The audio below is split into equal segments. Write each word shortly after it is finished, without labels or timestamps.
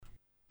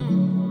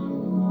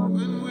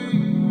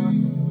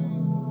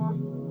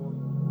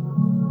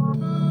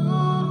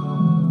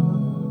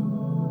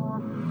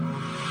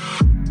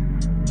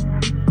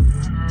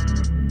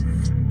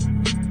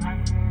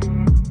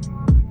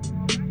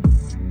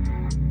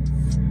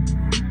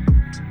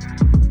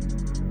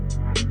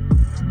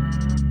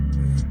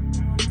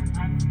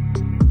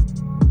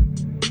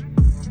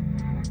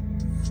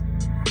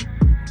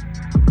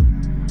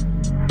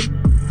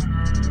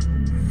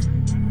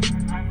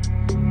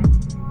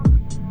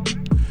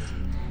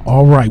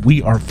All right,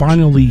 we are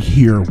finally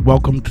here.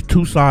 Welcome to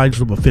Two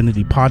Sides of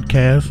Affinity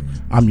Podcast.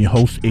 I'm your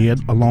host, Ed,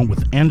 along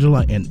with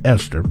Angela and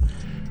Esther.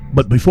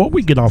 But before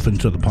we get off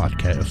into the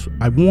podcast,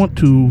 I want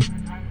to,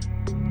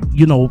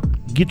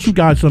 get you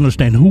guys to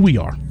understand who we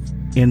are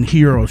and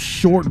hear a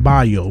short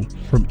bio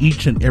from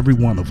each and every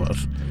one of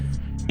us.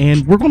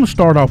 And we're going to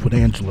start off with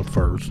Angela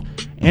first.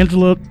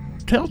 Angela,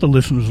 tell the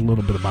listeners a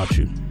little bit about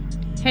you.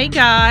 Hey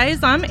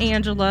guys, I'm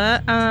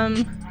Angela.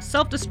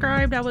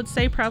 Self-described, I would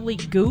say probably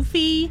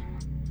goofy,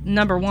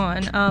 number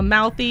one,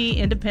 mouthy,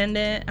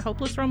 independent,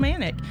 hopeless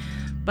romantic.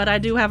 But I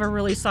do have a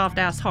really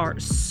soft-ass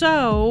heart.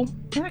 So,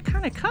 and I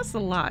kind of cuss a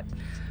lot.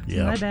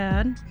 Yeah. My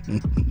bad.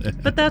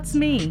 But that's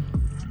me.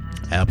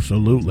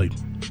 Absolutely.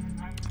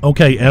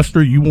 Okay,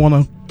 Esther, you want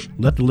to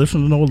let the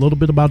listeners know a little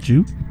bit about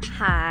you?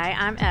 Hi,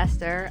 I'm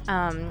Esther.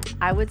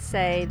 I would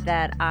say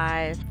that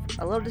a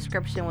little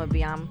description would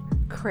be I'm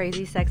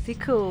crazy, sexy,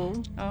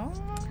 cool. Oh.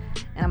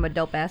 And I'm a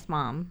dope-ass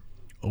mom.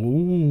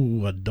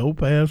 Oh, a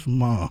dope-ass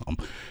mom.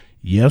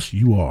 Yes,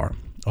 you are.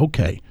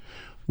 Okay.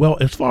 Well,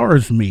 as far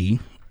as me,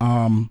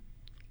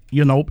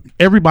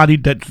 everybody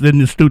that's in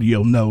the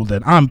studio know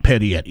that I'm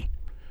Petty Eddie.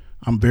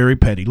 I'm very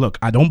petty. Look,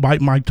 I don't bite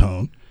my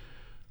tongue.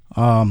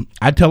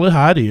 I tell it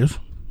how it is.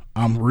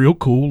 I'm real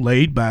cool,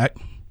 laid back,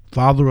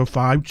 father of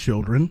 5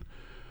 children,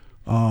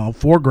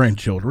 4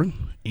 grandchildren,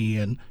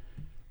 and,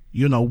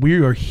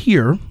 we are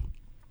here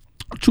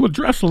to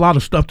address a lot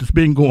of stuff that's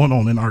been going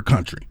on in our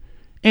country,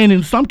 and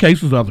in some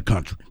cases, other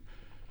countries.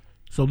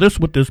 So this is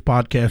what this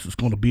podcast is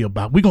going to be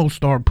about. We're going to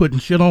start putting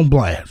shit on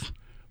blast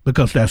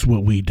because that's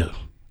what we do.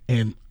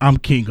 And I'm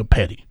king of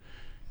petty.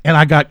 And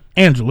I got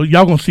Angela.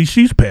 Y'all going to see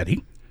she's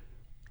petty.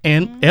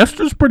 And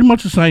Esther's pretty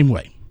much the same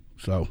way.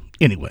 So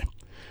anyway.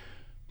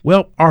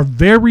 Well, our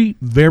very,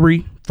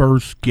 very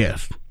first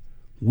guest,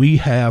 we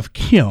have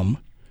Kim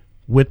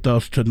with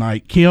us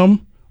tonight.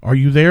 Kim, are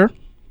you there?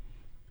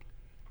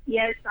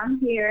 Yes, I'm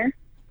here.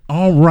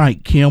 All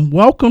right, Kim,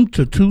 welcome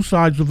to Two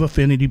Sides of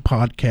Affinity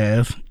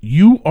Podcast.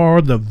 You are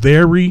the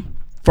very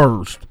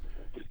first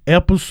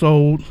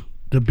episode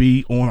to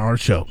be on our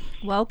show.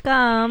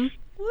 Welcome.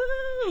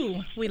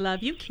 Woo! We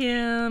love you,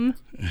 Kim.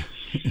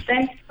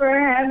 Thanks for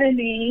having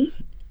me.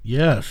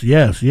 Yes.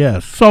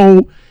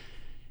 So,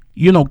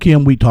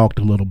 Kim, we talked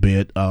a little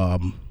bit.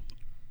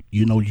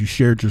 You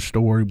shared your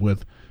story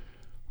with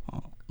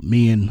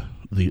me and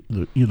the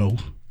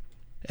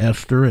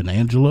Esther and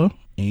Angela.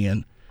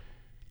 And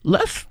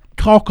let's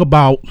talk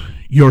about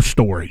your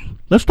story.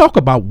 Let's talk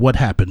about what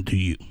happened to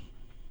you.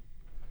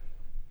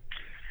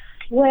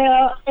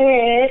 Well,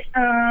 Ed,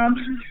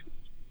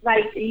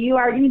 like you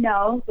already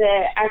know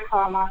that I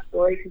call my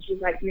story because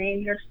you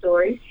name your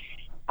story.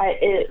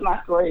 My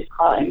story is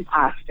called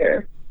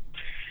Imposter.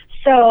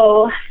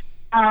 So,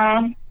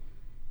 I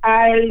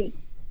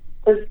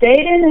was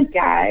dating a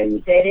guy.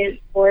 We dated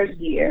for a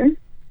year.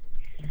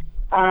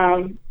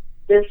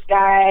 This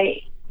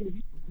guy is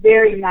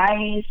very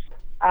nice.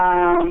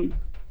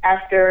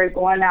 After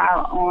going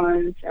out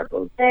on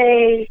several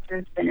dates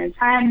and spending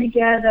time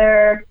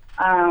together,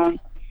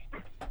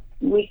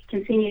 we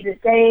continued to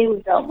date.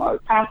 We felt more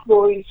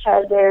comfortable with each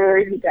other.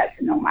 He got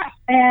to know my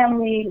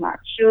family, my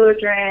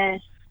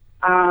children,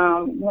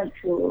 went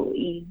to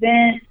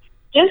events,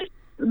 just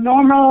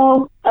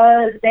normal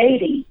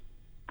dating,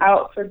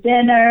 out for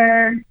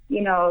dinner,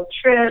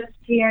 trips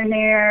here and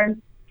there.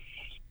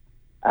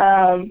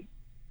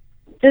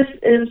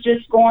 It was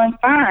just going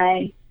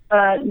fine,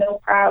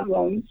 no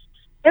problems.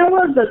 There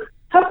was a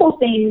couple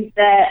things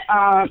that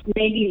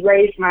maybe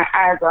raised my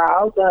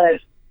eyebrow, but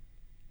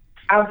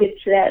I'll get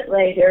to that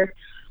later.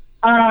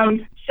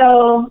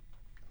 So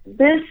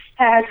this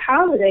past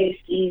holiday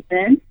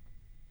season,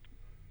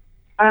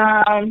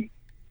 I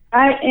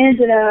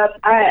ended up,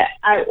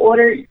 I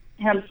ordered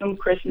him some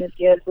Christmas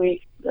gifts.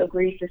 We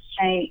agreed to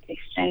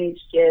exchange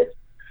gifts.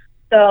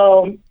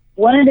 So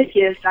one of the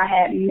gifts I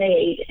had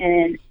made,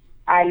 and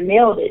I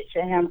mailed it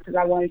to him because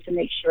I wanted to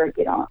make sure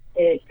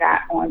it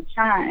got on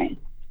time.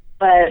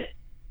 But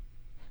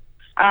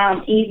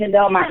even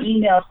though my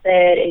email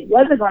said it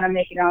wasn't going to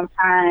make it on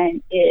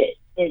time, it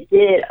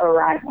did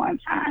arrive on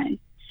time.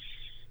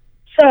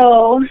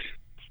 So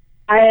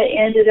I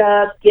ended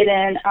up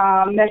getting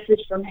a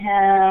message from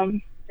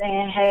him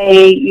saying,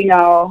 hey,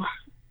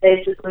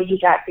 basically you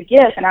got the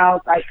gift. And I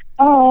was like,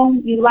 oh,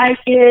 you like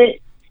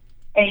it?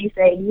 And he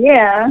said,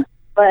 yeah.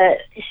 But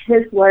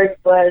his words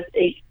was,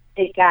 it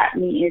got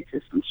me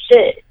into some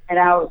shit. And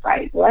I was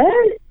like,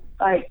 what?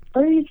 Like,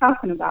 what are you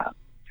talking about?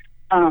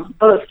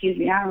 Excuse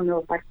me. I don't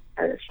know if I can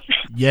curse.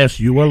 Yes,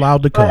 you were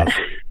allowed to curse.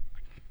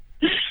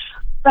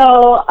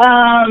 So,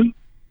 I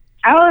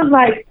was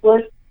like,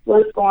 what's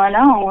going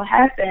on? What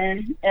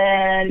happened?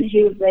 And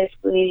he was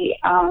basically,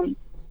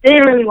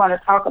 didn't really want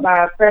to talk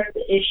about it, pressed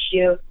the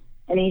issue.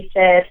 And he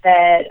said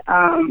that,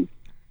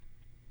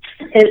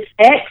 his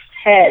ex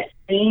had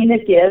seen the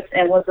gift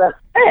and was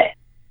upset.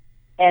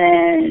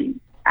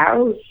 And I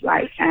was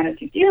kind of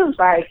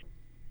confused,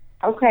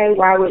 okay,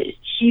 why would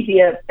she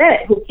be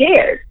upset? Who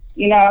cares?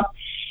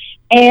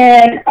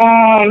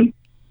 And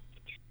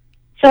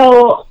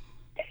so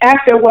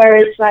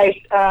afterwards,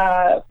 like,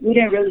 we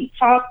didn't really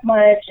talk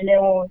much. And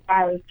then when we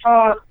finally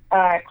talked,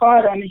 I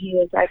called him and he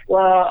was like,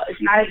 well,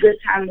 it's not a good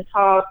time to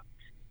talk.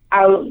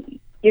 I'll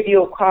give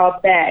you a call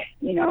back,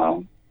 you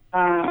know.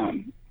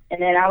 And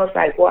then I was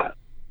like, what's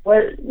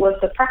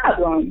the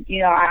problem?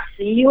 You know, I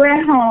see you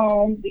at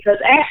home, because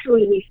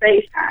actually we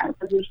FaceTime,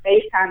 because we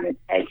FaceTime and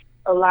text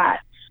a lot.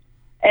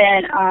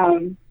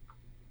 And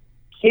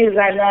he was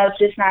like, no, it's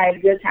just not a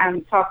good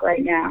time to talk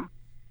right now.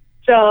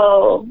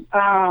 So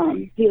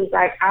he was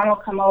like, I'm going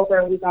to come over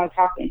and we're going to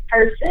talk in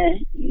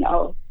person. You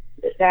know,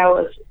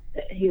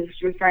 he was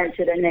referring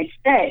to the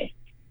next day.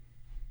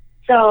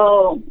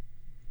 So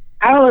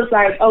I was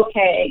like,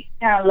 okay,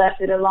 kind of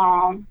left it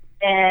alone.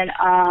 And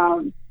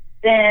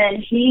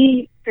then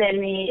he sent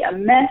me a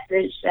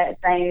message that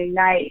same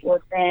night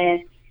was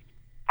saying,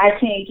 I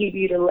can't give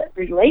you the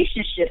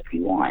relationship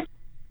you want.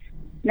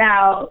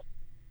 Now,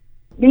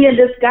 me and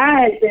this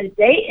guy has been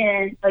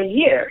dating a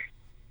year.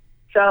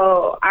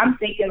 So I'm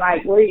thinking,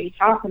 like, what are you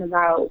talking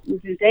about?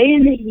 We've been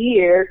dating a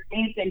year,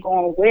 things been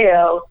going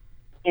well,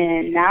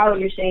 and now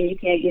you're saying you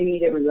can't give me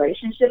the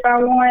relationship I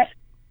want?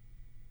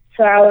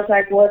 So I was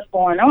like, what's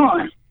going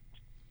on?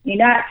 You're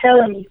not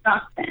telling me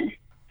something.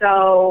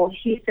 So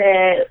he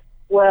said,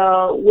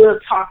 well, we'll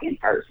talk in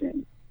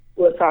person.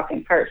 We'll talk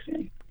in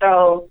person.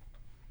 So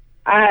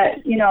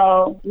I, you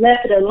know,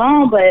 left it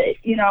alone, but,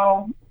 you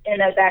know, in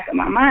the back of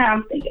my mind,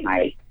 I'm thinking,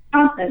 like,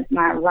 something's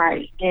not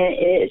right. And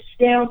it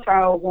stemmed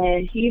from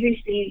when he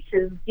received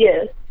his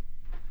gift,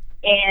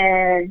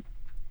 and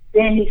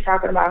then he's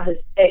talking about his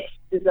ex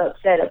is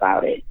upset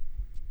about it.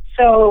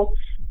 So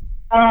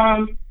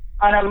on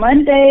a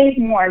Monday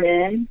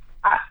morning,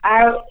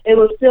 it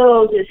was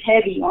still just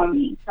heavy on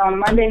me. So on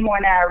Monday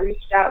morning, I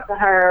reached out to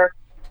her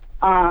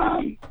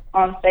on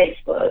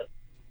Facebook.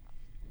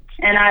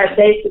 And I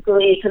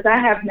basically, because I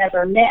have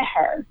never met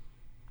her,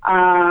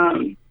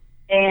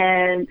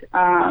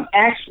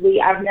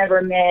 actually, I've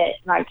never met,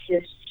 like,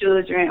 his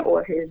children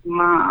or his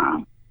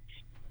mom.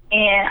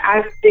 And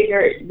I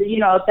figured, you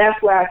know,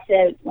 that's what I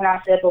said when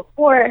I said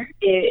before,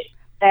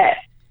 that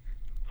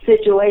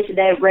situation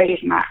that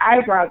raised my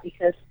eyebrow,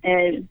 because,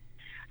 and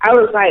I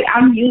was like,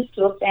 I'm used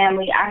to a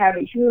family. I have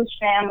a huge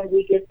family.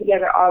 We get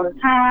together all the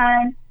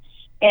time.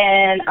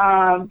 And,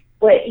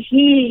 but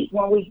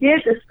when we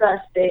did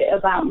discuss it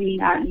about me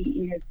not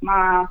meeting his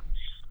mom,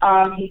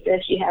 he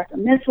said she has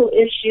some mental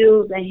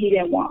issues, and he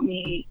didn't want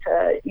me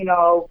to, you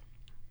know,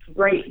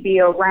 be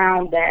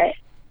around that.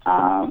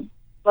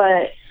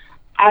 But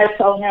I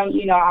told him,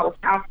 you know, I was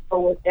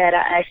comfortable with that.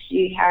 I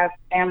actually have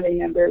family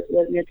members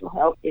with mental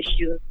health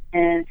issues,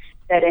 and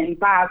that didn't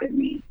bother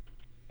me.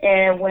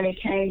 And when it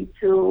came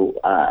to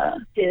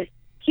his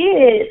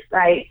kids,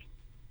 like,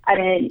 I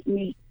didn't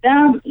meet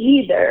them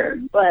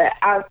either, but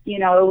you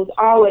know, it was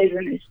always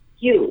an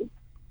excuse,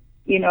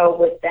 you know,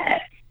 with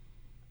that.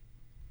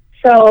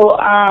 So,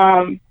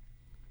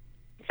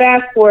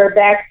 fast forward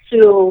back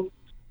to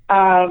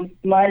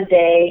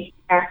Monday,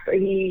 after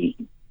he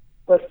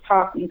was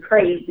talking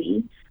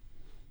crazy,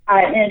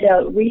 I ended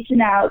up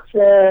reaching out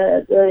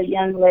to the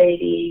young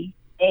lady,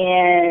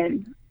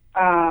 and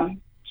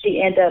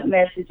she ended up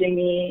messaging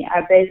me.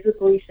 I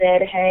basically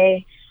said,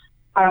 hey,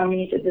 I don't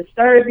mean to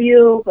disturb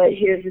you, but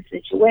here's the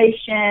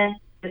situation.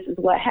 This is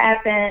what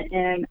happened,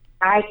 and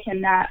I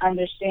cannot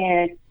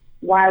understand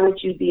why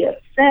would you be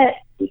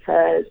upset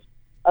because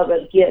of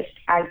a gift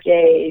I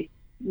gave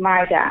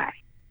my guy.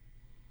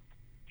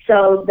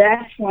 So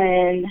that's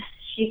when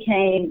she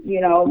came, you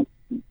know,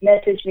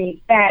 messaged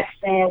me back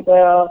saying,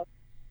 well,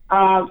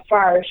 as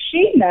far as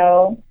she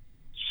knows,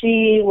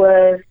 she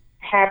was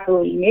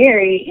happily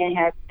married and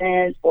has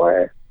been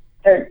for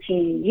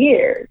 13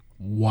 years.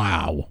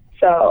 Wow.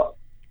 So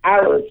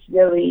I was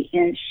really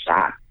in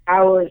shock.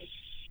 I was,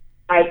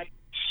 like,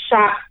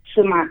 shocked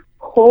to my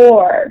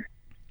core.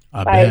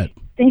 I like, bet.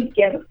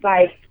 Thinking,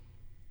 like,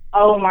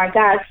 oh my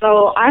God.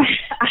 So I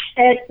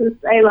had to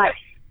say, like,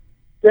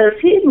 does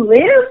he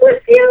live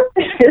with you?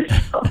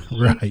 So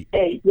Right.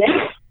 said,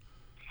 yes.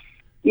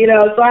 You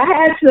know, so I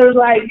had to,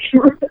 like,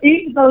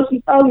 even though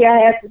she told me, I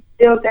had to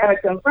still kind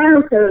of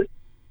confirm, because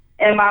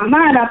in my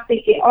mind, I'm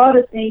thinking all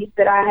the things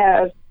that I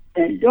have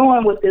been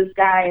doing with this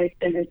guy and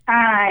spending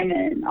time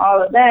and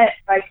all of that,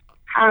 like,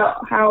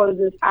 how is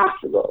this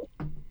possible?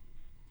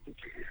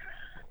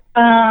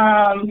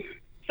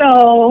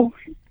 So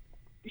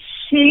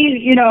she,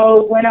 you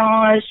know, went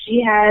on.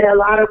 She had a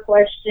lot of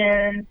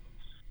questions.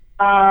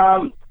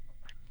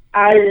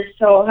 I just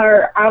told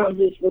her I was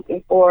just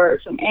looking for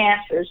some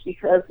answers,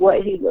 because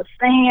what he was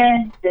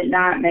saying did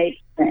not make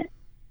sense.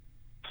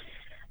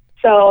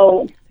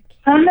 So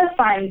come to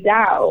find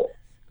out,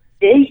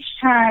 each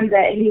time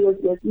that he was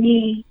with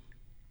me,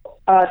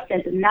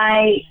 spent the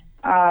night,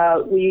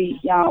 we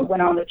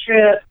went on the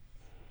trip,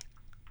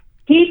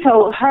 he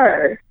told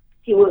her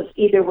he was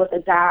either with a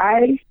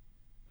guy,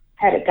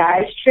 had a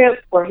guy's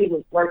trip, or he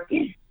was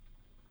working.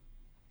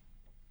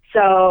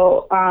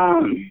 So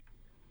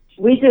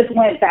we just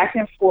went back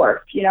and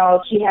forth. You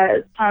know, she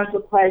had tons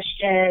of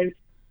questions.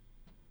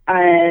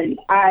 and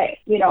I,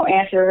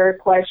 answer her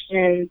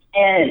questions.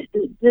 And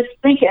just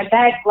thinking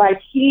back,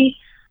 like he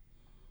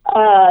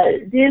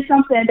did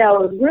something that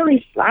was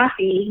really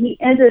sloppy. He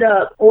ended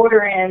up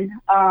ordering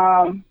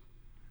a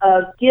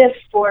gift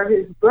for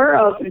his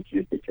girls and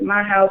sent it to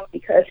my house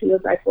because he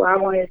was like, well, I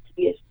want it to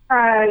be a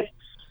surprise.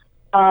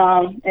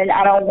 And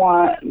I don't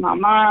want my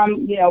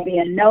mom,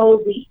 being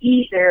nosy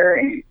either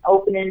and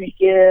opening the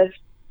gift,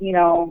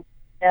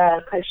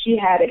 because she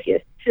had a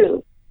gift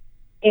too.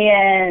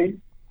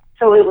 And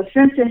so it was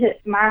sent to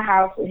my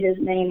house with his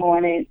name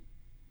on it.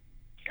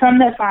 Come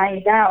to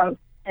find out,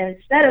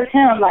 instead of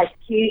him, like,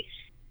 he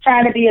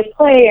trying to be a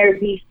player,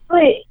 be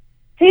slick,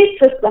 he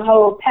took the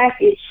whole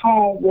package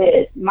home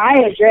with my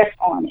address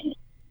on it.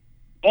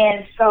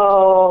 And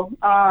so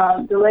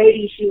the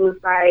lady, she was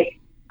like,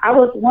 I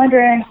was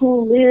wondering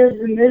who lives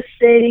in this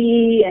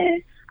city,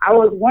 and I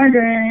was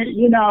wondering,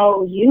 you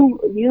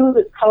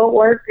the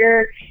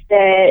coworker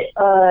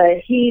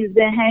that he's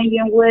been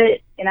hanging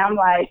with. And I'm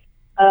like,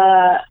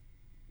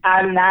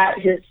 I'm not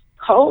his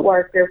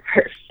coworker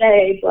per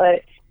se,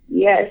 but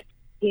yes,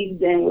 he's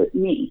been with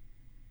me.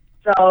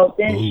 So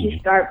then she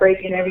started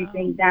breaking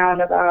everything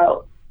down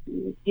about,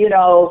 were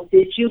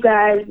you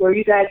guys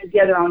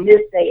together on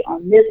this date,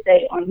 on this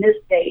date, on this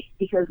date?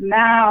 Because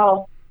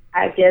now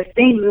I guess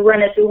things were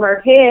running through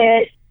her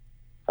head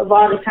of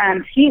all the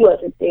times he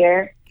wasn't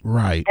there.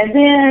 Right. And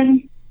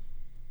then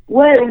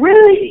what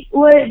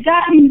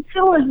got me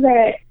too is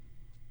that,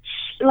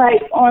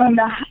 like, on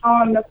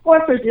the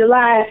 4th of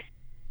July,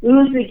 we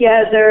was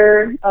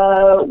together.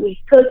 We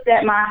cooked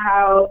at my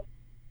house.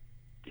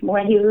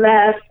 When he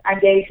left, I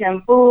gave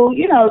him food,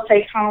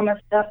 take home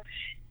and stuff.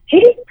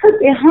 He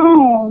took it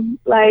home,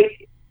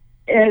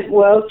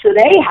 to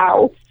their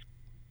house,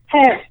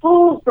 had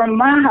food from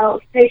my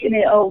house, taking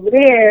it over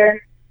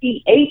there.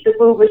 He ate the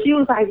food, but she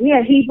was like,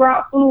 yeah, he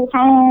brought food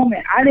home,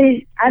 and I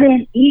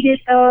didn't eat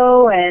it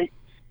though. And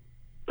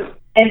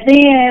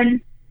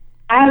then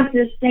I was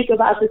just thinking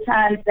about the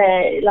times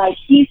that, like,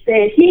 he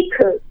said he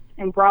cooked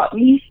and brought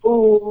me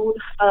food,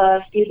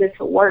 either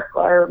to work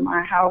or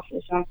my house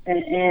or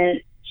something.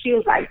 And she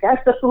was like,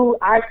 that's the food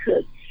I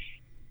cook.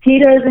 He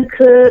doesn't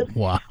cook.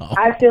 Wow.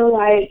 I feel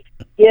like,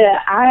 yeah,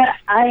 I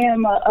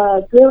am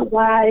a good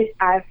wife.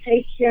 I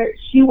take care.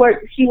 She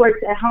works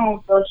at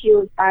home, so she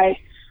was like,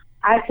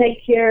 I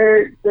take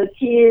care of the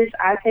kids.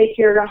 I take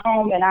care of the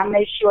home, and I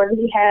make sure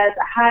he has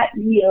a hot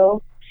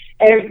meal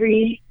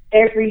every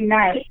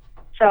night.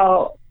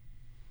 So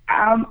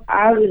I'm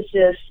just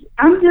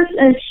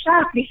in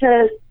shock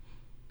because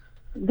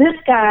this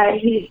guy,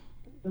 he's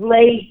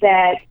laid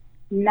back,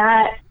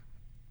 not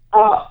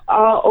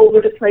all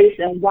over the place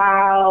and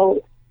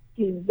wild.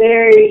 He's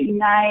very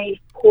nice,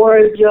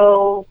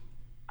 cordial,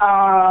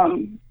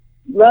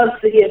 loves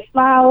to give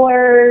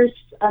flowers.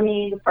 I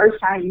mean, the first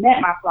time he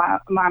met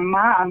my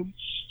mom,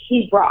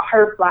 he brought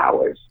her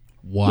flowers.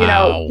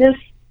 Wow. Just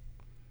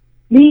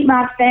meet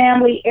my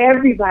family.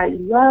 Everybody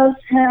loves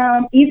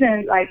him.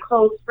 Even, like,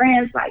 close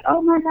friends, like,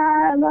 oh my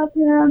God, I love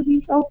him.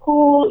 He's so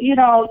cool.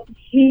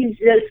 He's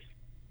just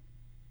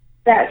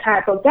that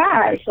type of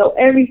guy. So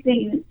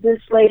everything this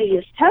lady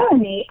is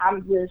telling me,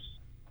 I'm just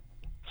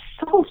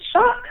so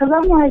shocked because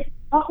I'm like,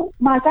 oh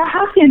my God,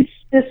 how can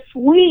this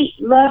sweet,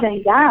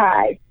 loving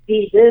guy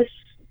be this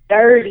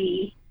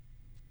dirty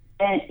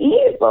and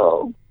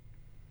evil?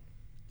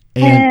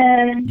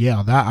 And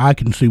yeah, I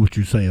can see what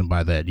you're saying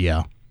by that.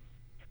 Yeah.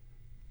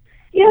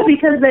 Yeah,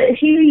 because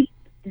he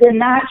did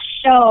not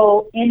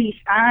show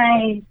any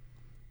signs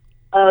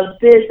of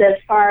this as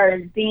far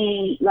as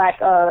being like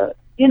a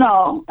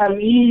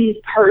mean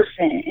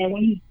person. And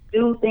when you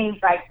do things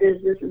like this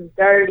is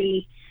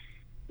dirty,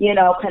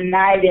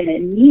 conniving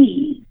and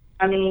mean.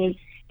 I mean,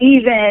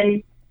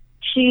 even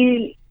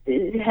she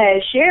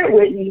has shared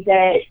with me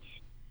that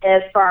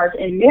as far as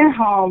in their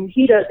home,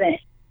 he doesn't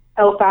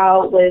help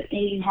out with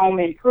any home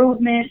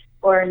improvements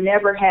or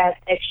never has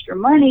extra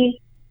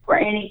money for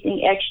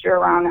anything extra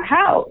around the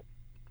house.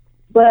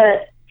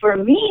 But for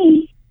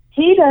me,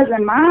 he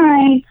doesn't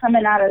mind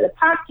coming out of the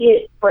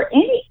pocket for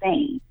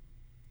anything.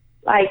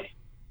 Like,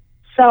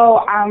 so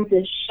I'm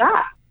just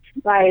shocked.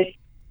 Like,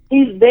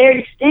 he's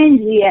very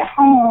stingy at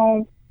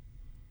home.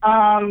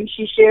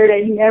 She shared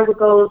that he never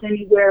goes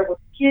anywhere with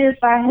kids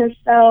by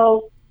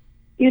himself.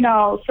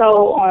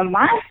 So on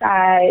my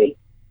side,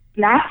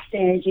 not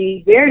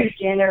stingy, very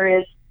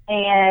generous.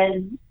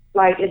 And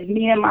like, if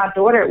me and my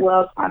daughter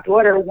wants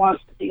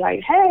to be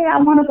like, hey, I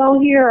want to go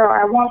here,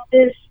 or I want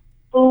this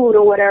food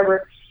or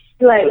whatever,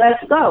 he's like,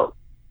 let's go.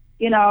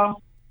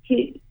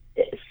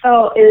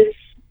 So it's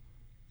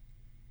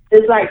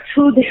like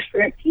two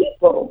different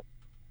people.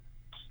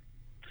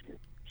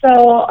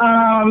 So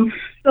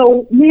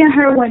me and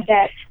her went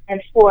back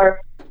and forth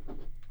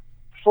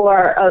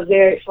for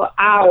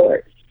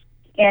hours.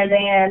 And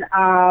then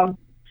I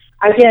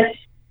guess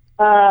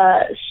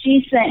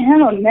she sent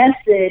him a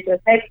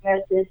text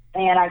message,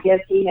 and I guess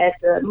he had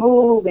to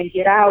move and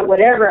get out,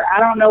 whatever. I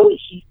don't know what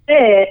she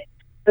said,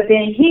 but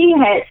then he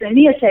had sent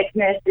me a text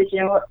message,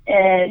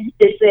 and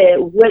it said,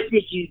 what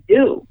did you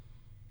do?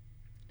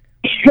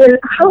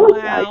 I was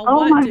like, Wow, oh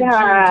what my did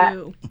God.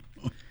 you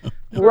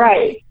do?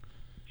 Right.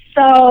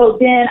 So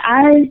then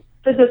I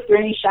took a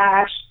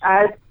screenshot.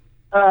 I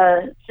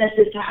sent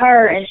it to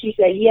her, and she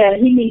said, yeah,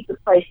 he needs a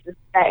place to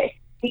stay.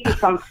 He can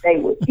come stay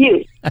with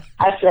you.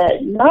 I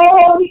said,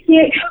 no, he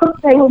can't come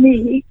stay with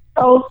me. He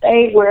can go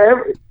stay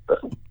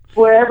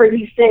wherever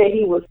he said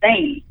he was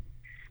staying.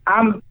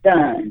 I'm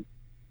done.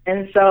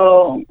 And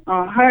so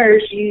on her,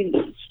 she's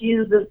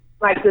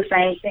like the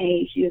same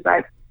thing. She was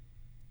like,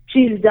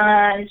 she's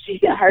done. She's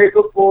been hurt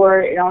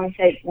before. It only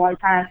takes one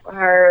time for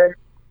her.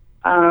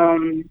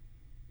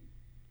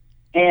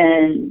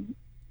 And,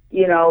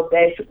 you know,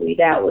 basically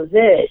that was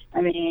it.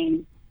 I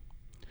mean,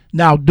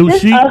 Now, do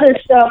this she other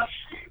stuff,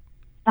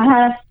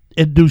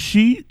 and do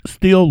she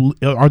still?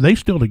 Are they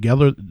still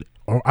together?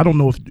 Or I don't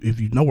know if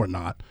you know or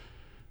not,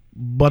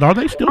 but are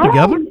they still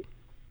together?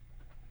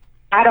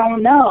 I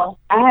don't know.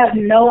 I have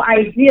no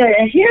idea.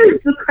 And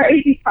here's the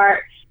crazy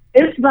part.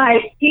 It's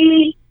like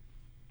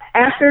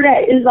after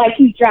that, it's like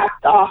he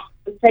dropped off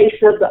the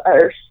face of the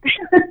earth.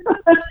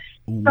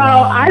 So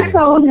I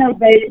told him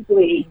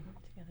basically,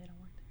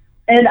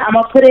 and I'm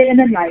going to put it in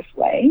a nice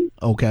way.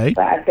 Okay.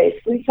 But I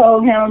basically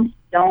told him,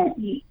 don't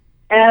he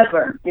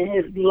ever in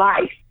his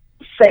life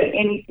say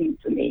anything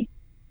to me.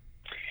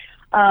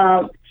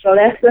 So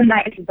that's the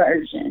nice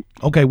version.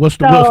 Okay, what's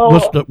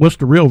the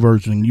real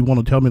version? You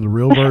want to tell me the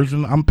real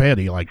version? I'm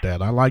petty like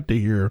that. I like to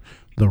hear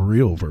the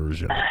real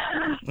version.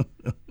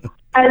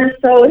 I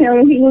just told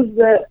him he was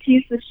a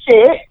piece of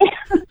shit.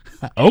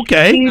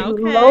 Okay.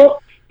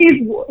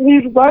 He's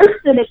worse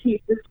than a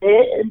piece of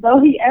shit, and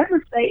don't he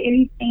ever say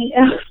anything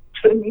else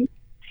to me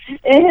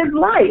in his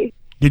life.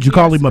 Did you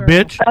call him a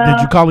bitch?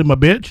 Did you call him a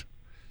bitch?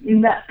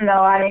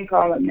 No, I didn't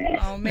call him that.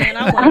 Oh man,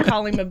 I want to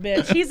call him a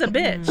bitch. He's a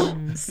bitch.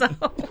 So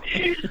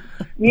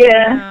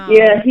yeah,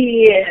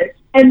 he is.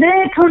 And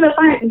then come to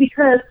find,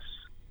 because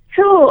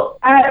too,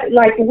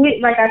 like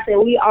I said,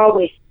 we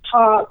always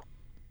talk,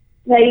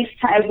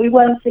 FaceTime. If we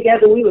wasn't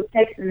together, we were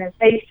texting and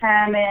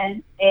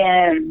FaceTiming,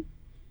 and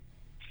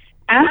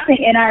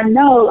I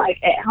know, like,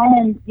 at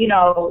home, you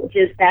know,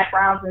 his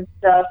backgrounds and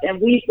stuff,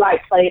 and we've,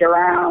 like, played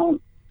around,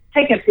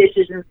 taking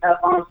pictures and stuff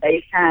on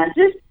FaceTime,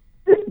 just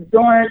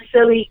doing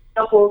silly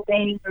couple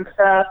things and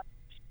stuff,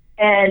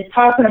 and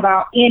talking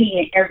about any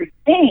and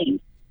everything.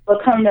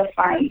 But come to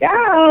find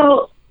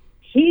out,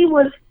 he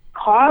was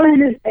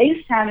calling and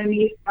FaceTiming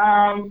me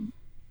from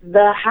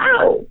the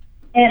house.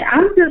 And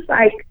I'm just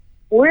like,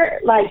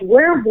 where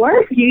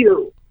were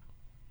you?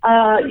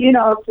 You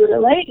know, to the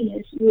lady,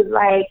 and she was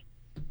like,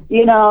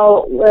 you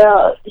know,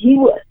 well,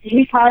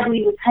 he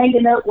probably was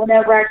hanging up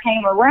whenever I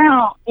came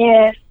around.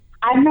 And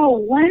I know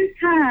one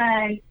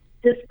time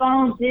his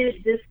phone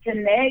did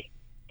disconnect,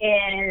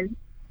 and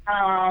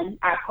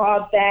I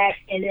called back,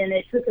 and then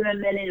it took him a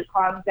minute to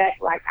call me back,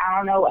 like, I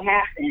don't know what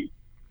happened.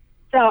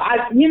 So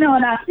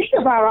and I think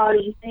about all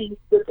these things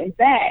looking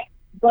back,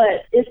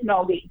 but it's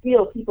no big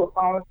deal. People's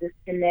phones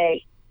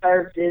disconnect,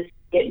 services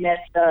get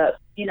messed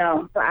up, you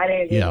know, so I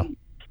didn't really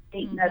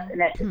think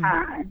nothing at the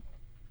time.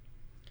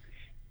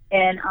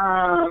 And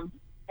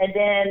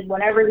then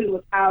whenever he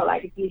was out,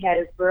 like if he had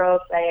his girl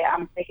say,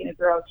 I'm taking a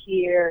girl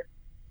here,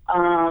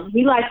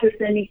 he liked to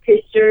send me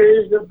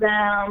pictures of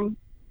them.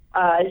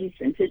 He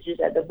sent pictures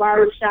at the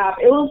barbershop.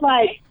 It was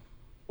like,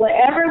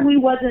 whenever we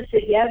wasn't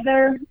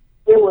together,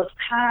 it was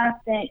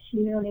constant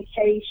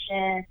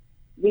communication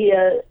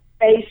via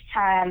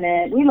FaceTime,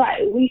 and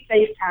we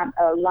FaceTime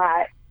a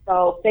lot.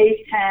 So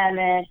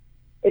FaceTiming,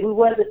 if we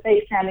wasn't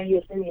FaceTiming,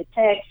 he'll send me a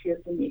text, he'll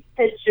send me a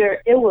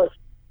picture. It was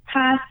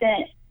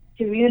constant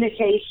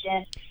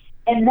communication,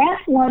 and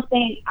that's one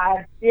thing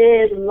I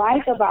did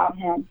like about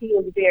him. He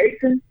was very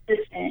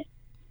consistent.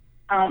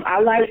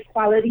 I liked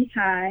quality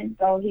time,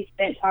 so he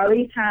spent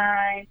quality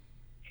time,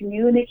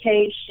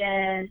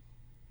 communication,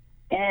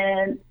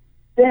 and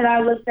then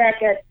I look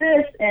back at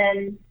this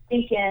and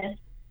thinking,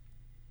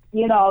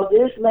 you know,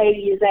 this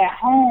lady is at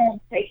home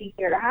taking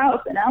care of the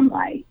house, and I'm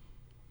like,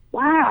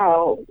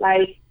 wow,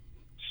 like,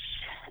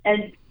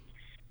 and,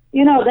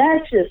 you know,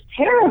 that's just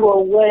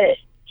terrible what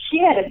she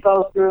had to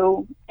go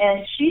through.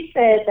 And she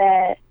said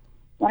that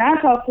when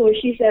I talked to her,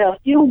 she said a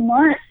few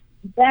months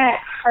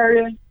back,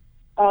 her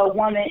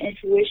woman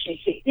intuition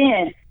kicked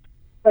in.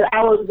 But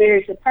I was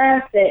very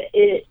surprised that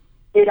it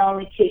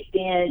only kicked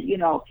in, you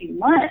know, a few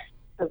months,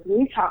 because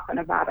we're talking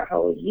about a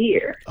whole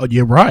year. Oh,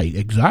 you're right.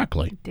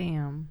 Exactly.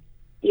 Damn.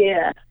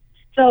 Yeah.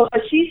 So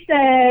she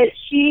said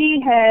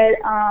she had,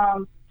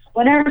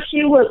 whenever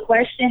she would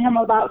question him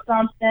about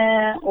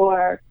something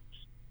or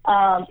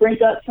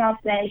bring up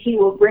something, he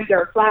would bring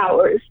her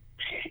flowers.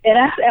 And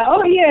I said,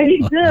 oh, yeah,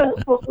 he's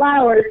good for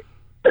flowers.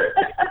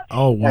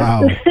 Oh,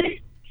 wow.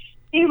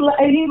 he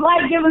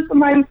liked giving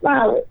somebody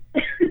flowers.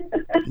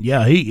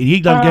 Yeah, he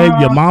done gave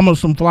your mama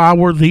some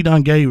flowers. He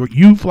done gave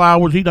you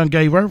flowers. He done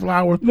gave her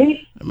flowers. I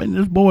mean,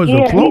 this boy's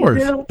a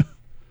florist.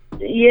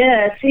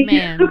 Yes, he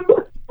gives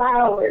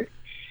flowers.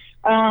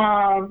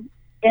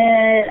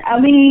 And, I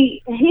mean,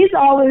 he's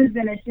always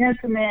been a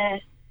gentleman,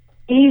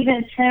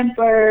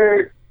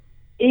 even-tempered.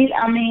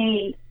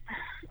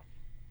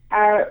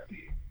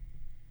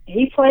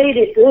 He played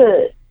it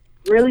good,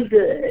 really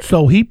good.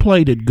 So he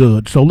played it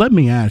good. So let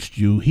me ask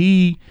you,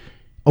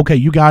 okay,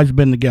 you guys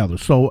been together.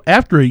 So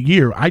after a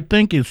year, I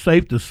think it's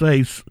safe to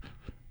say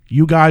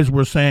you guys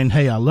were saying,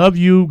 hey, I love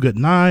you, good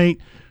night,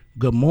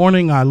 good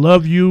morning, I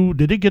love you.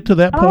 Did it get to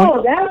that point?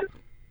 Oh,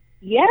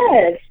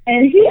 yes.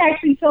 And he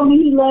actually told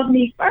me he loved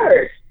me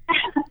first.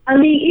 I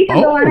mean,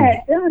 even though I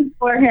had feelings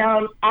for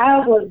him, I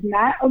was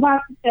not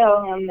about to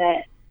tell him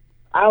that.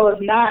 I was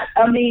not.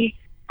 I mean,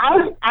 I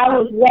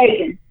was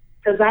waiting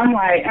because I'm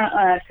like,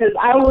 because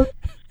I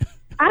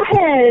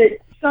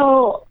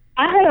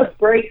had a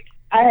break.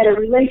 I had a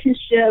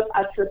relationship.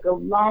 I took a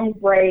long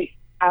break.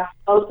 I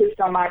focused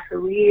on my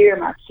career,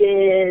 my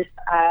kids.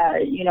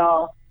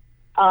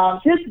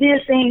 Just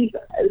did things.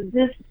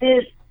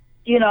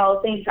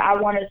 Things I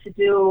wanted to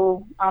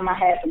do. I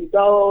had some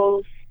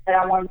goals that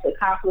I wanted to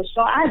accomplish.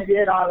 So I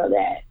did all of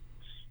that.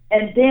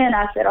 And then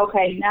I said,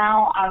 okay,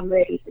 now I'm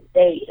ready to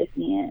date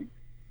again.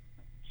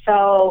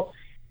 So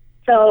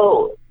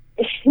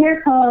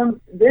here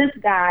comes this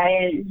guy,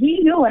 and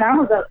he knew, and I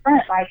was up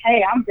front, like,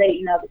 hey, I'm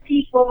dating other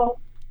people,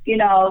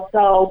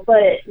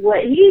 but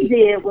what he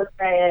did was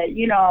that,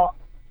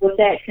 with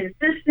that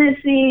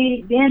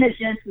consistency, being a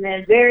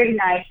gentleman, very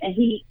nice, and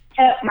he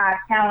kept my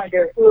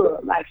calendar full.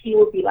 Like, he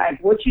would be like,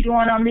 what you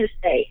doing on this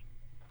day?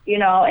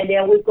 And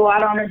then we'd go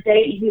out on a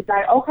date, and he's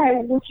like, okay,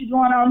 well, what you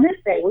doing on this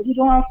day? What you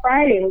doing on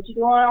Friday? What you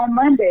doing on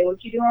Monday?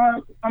 What you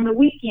doing on the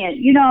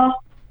weekend?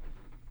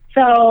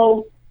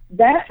 So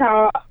that's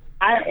how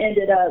I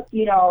ended up,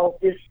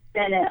 just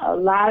spending a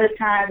lot of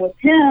time with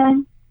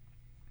him.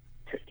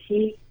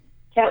 He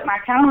kept my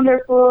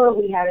calendar full.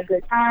 We had a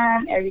good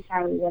time every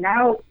time we went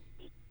out.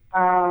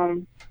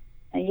 And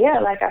yeah,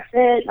 like I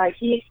said, like,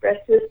 he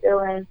expressed his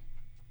feelings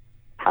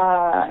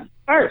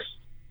first.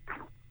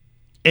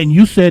 And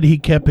you said he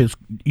kept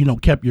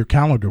kept your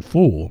calendar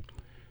full.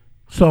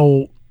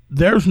 So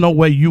there's no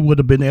way you would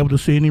have been able to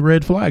see any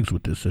red flags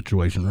with this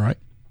situation, right?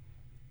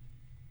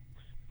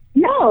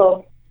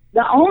 No.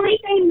 The only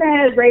thing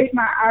that raised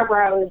my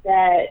eyebrow is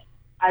that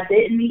I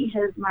didn't meet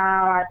his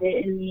mom. I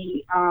didn't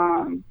meet,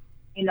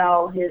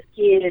 his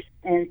kids.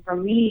 And for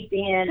me,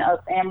 being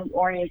a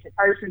family-oriented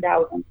person, that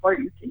was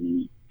important to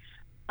me.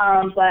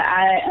 But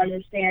I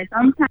understand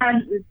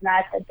sometimes it's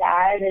not the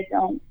guy that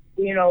don't,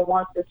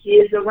 want the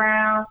kids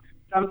around.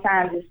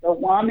 Sometimes it's the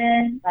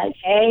woman, like,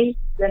 hey,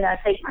 then I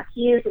take my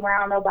kids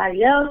around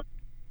nobody else.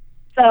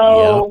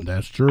 So yeah,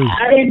 that's true.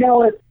 I didn't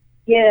know if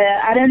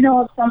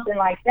something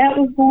like that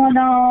was going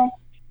on.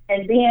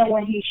 And then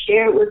when he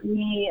shared with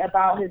me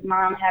about his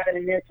mom having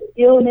a mental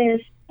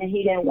illness, and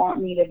he didn't want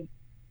to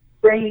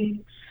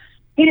bring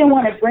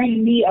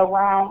me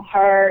around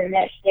her in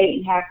that state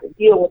and have to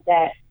deal with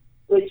that,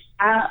 which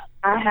I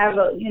have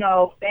a,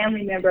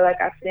 family member, like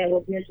I said,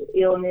 with mental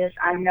illness.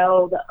 I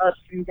know the ups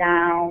and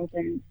downs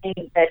and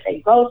things that they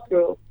go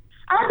through.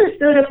 I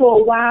understood it for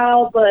a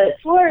while, but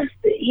towards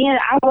the end,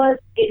 I was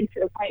getting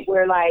to the point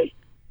where, like,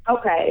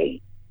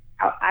 okay,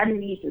 I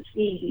need to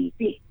see these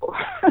people.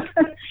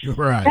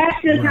 Right.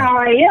 That's just how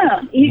I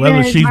am. Even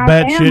whether she's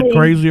batshit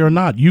crazy or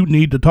not, you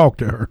need to talk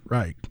to her.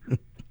 Right.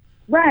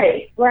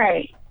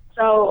 Right.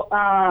 So,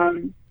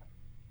 other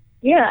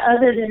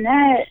than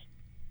that,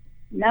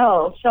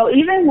 no. So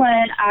even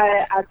when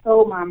I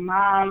told my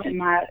mom and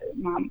my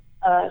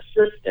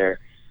sister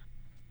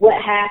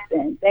what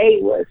happened, they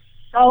were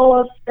so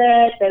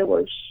upset. They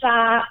were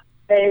shocked.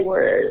 They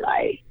were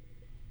like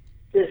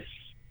just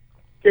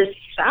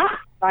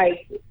shocked.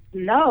 Like,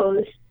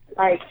 no,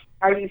 like,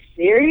 are you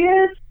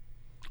serious?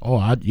 Oh,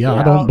 I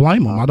don't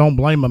blame him. I don't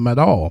blame him at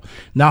all.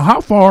 Now,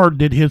 how far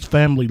did his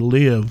family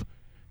live,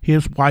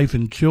 his wife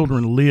and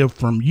children live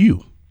from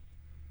you?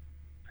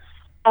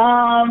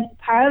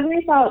 Probably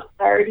about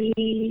 40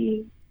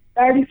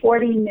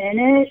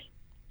 minutes.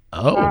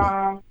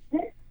 Oh.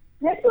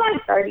 That's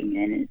like 30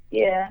 minutes,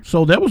 yeah.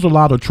 So there was a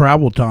lot of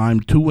travel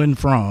time to and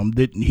from.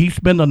 Did he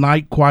spend the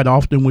night quite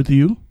often with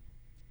you?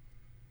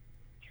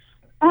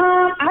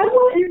 I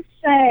wouldn't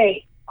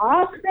say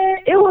often.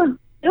 It was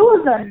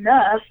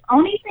enough.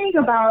 Only thing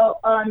about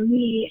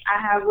me,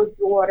 I have a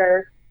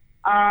daughter.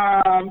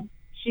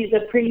 She's a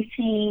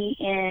preteen,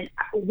 and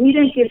we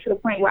didn't get to the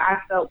point where I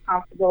felt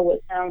comfortable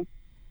with him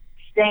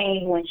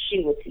staying when she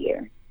was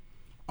here.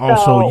 Oh,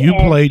 so you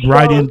played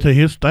right into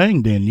his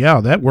thing then. Yeah,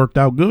 that worked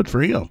out good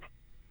for him.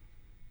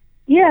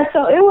 Yeah,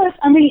 so it was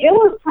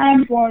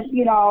times when,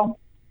 he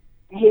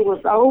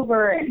was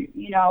over, and,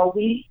 he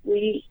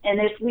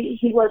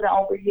wasn't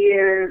over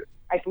here,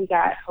 like, we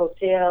got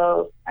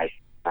hotels, like,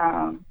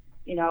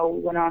 we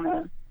went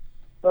on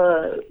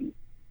a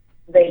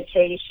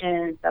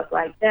vacation, stuff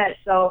like that.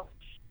 So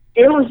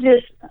it was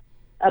just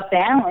a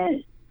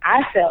balance.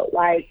 I felt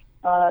like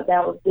that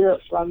was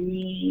good for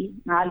me,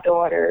 my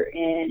daughter,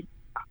 and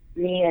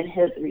me and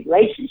his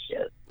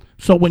relationship.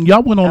 So when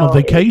y'all went on a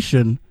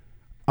vacation,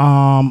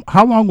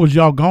 how long was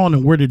y'all gone,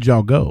 and where did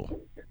y'all go?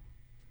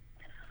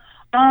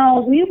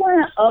 We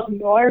went up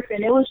north,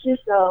 and it was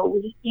just a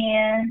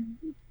weekend.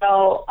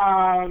 So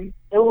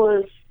it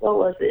was, what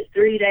was it,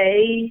 3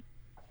 days?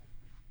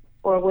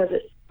 Or was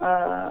it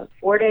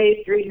 4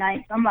 days, 3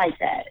 nights, something like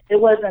that. It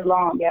wasn't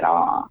long at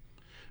all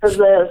because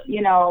of,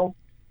 you know,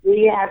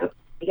 we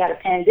got a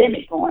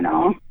pandemic going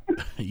on.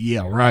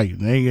 Yeah, right.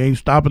 They ain't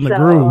stopping the So-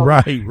 groove.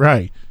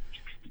 Right.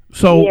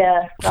 So,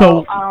 Yeah.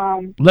 so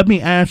So, let me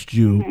ask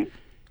you. Mhm.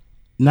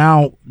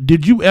 Now,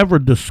 did you ever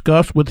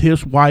discuss with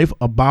his wife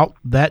about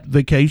that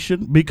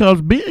vacation?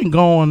 Because being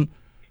gone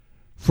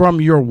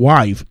from your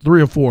wife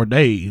 3 or 4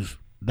 days,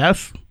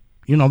 that's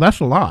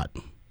a lot.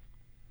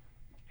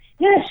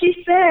 yeah,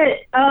 she said,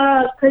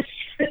 because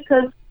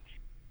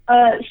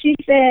she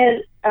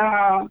said,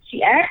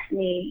 she asked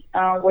me,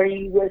 were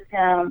you with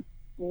him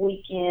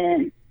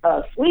weekend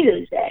of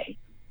Sweetest Day?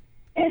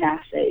 And I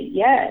said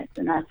yes.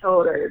 And I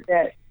told her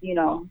that, you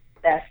know,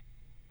 that's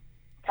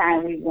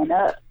time we went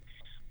up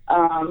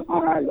on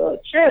our little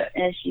trip.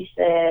 And she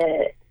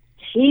said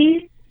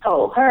he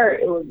told her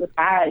it was a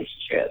guy's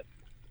trip.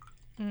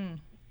 Hmm.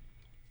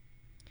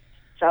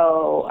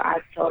 So I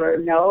told her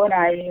no, and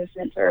I even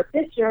sent her a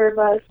picture of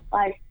us,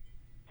 like,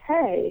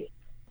 hey.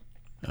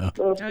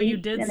 little Oh, you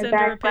beach did in the send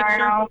her a picture?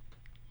 background.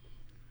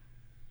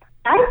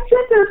 I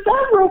sent her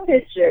several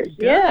pictures.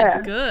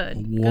 Yeah.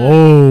 Good.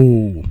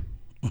 Whoa.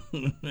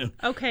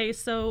 Okay,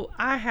 so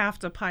I have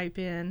to pipe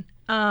in.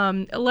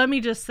 Let me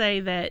just say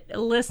that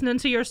listening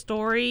to your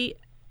story,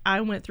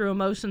 I went through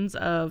emotions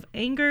of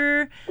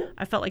anger.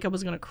 I felt like I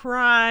was going to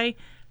cry.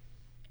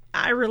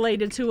 I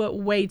related to it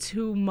way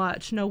too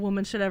much. No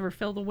woman should ever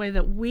feel the way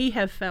that we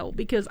have felt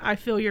because I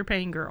feel your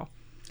pain, girl.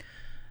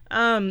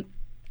 Mine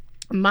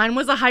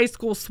was a high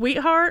school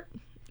sweetheart.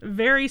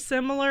 Very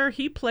similar.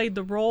 He played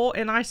the role,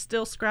 and I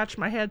still scratch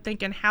my head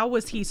thinking, how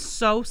was he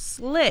so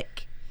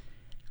slick?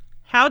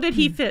 How did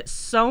he fit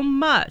so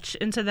much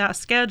into that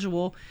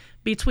schedule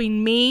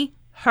between me,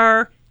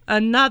 her,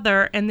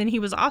 another, and then he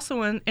was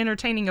also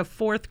entertaining a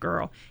fourth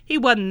girl? He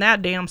wasn't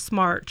that damn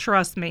smart,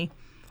 trust me.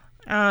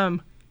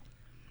 I'm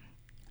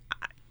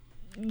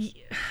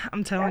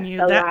telling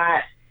you, A that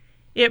lot.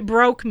 it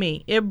broke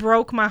me. It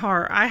broke my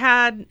heart.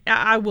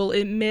 I will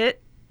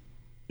admit,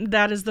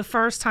 that is the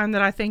first time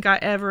that I think I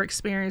ever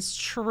experienced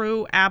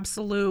true,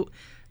 absolute,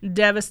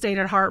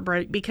 devastated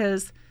heartbreak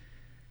because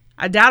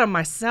I doubted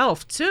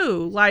myself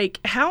too. Like,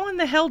 how in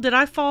the hell did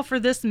I fall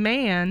for this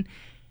man?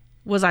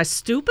 Was I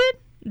stupid?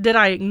 Did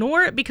I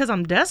ignore it because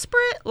I'm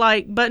desperate?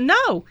 But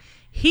no,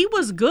 he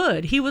was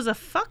good. He was a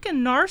fucking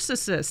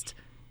narcissist.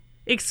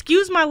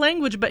 Excuse my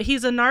language, but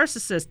he's a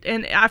narcissist.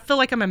 And I feel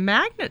like I'm a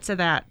magnet to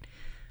that.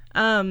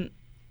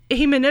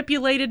 He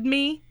manipulated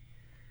me.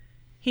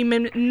 He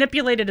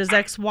manipulated his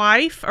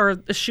ex-wife,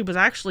 or she was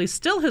actually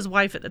still his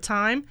wife at the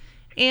time.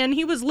 And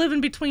he was living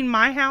between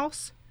my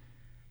house,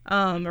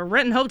 or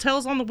renting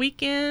hotels on the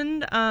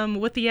weekend,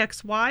 with the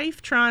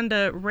ex-wife, trying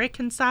to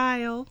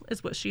reconcile,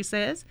 is what she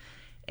says,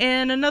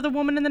 and another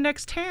woman in the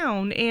next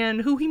town,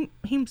 and who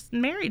he's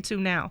married to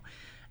now.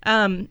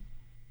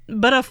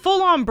 But a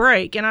full-on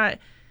break, and I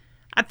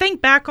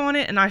think back on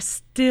it, and I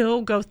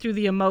still go through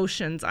the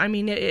emotions. I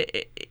mean,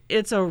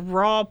 it's a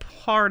raw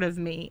part of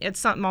me. It's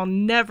something I'll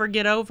never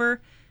get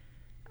over.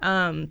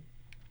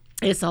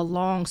 It's a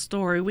long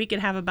story. We could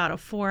have about a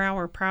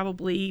 4-hour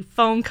probably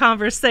phone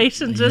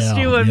conversation, just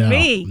you and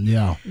me.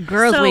 Yeah.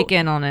 Girls' So-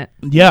 weekend on it.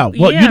 Yeah.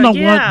 Well, Yeah, you know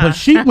yeah. what? But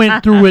she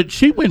went through it.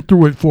 She went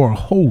through it for a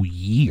whole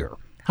year.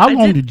 How I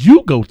long did- did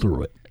you go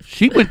through it?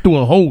 She went through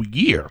a whole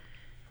year.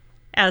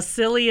 As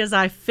silly as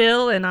I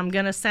feel, and I'm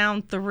going to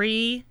sound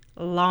 3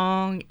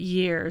 long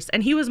years.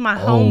 And he was my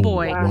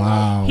homeboy.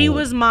 Wow. He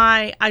was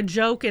my, I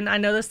joke, and I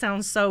know this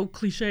sounds so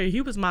cliche,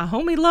 he was my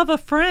homie lover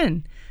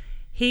friend.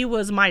 He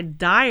was my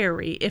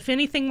diary. If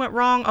anything went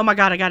wrong, oh my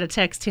God, I got to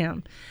text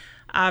him.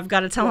 I've got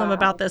to tell him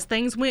about this.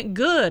 Things went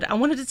good. I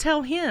wanted to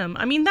tell him.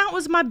 I mean, that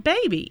was my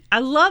baby. I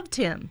loved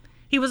him.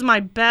 He was my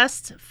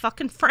best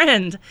fucking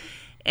friend.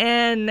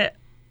 And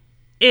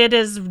it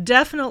has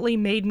definitely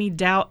made me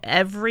doubt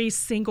every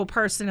single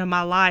person in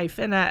my life.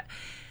 And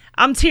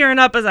I'm tearing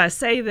up as I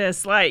say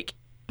this. Like,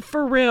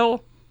 for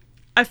real,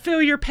 I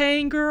feel your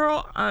pain,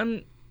 girl.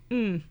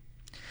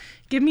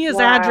 Give me his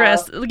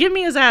address. Give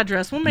me his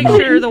address. We'll make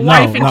sure the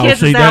wife and kids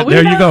see is that, out.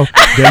 there you go.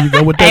 There you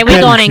go with that. Hey, we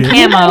petty going in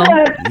shit.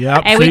 camo.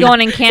 Yep. Hey, we going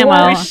in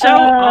camo. We sure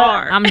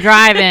are. I'm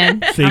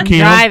driving. See, I'm Kim?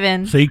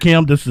 driving. See,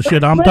 Kim, this is the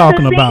shit I'm But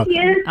talking the thing about.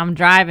 is, I'm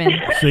driving.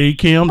 See,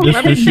 Kim, this is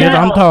Let the me shit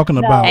I'm know. talking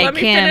No. about. Hey, Let me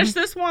Kim, finish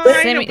this one.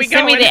 Send me, We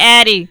send me going. the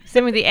Addy.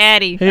 Send me the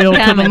Addy. Hell I'm to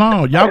the coming.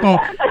 no.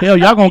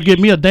 Y'all gonna get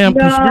me a damn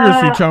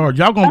conspiracy charge.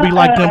 Y'all gonna be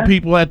like them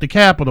people at the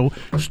Capitol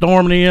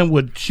storming in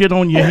with shit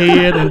on your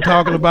head and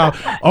talking about,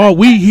 oh,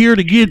 we here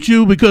to get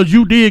you because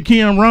you did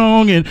Kim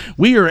wrong and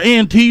we are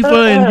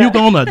Antifa and you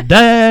gonna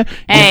die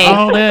Hey, and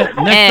all that.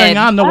 Next Ed. thing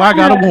I know, I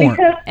got a warrant.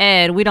 because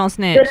Ed, we don't the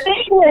snitch.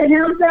 thing with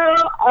him though,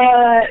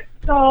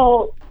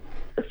 so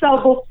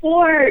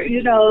before,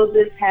 you know,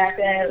 this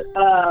happened,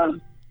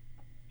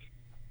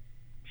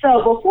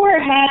 so before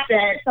it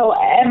happened, so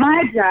at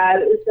my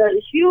job, it's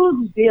a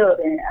huge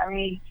building. I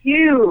mean,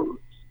 huge.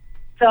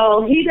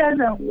 So he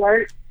doesn't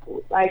work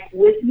like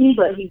with me,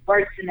 but he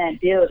works in that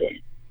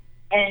building.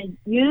 And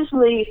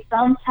usually,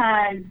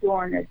 sometimes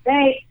during the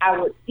day, I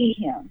would see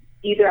him.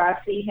 Either I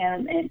see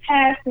him in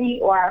passing,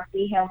 or I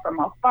see him from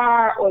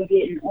afar, or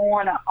getting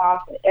on or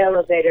off the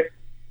elevator.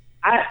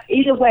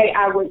 Either way,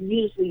 I would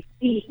usually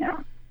see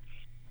him.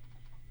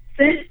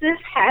 Since this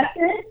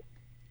happened,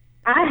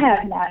 I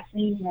have not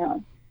seen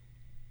him.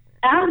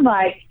 I'm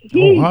like,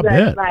 he's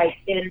in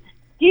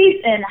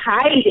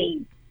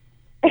hiding.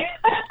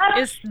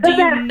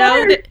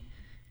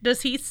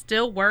 Does he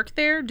still work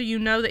there? Do you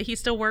know that he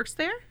still works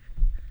there?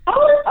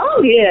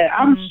 Oh yeah,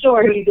 I'm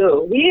sure he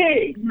do.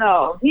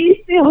 He's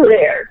still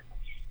there.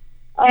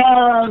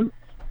 And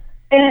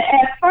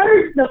at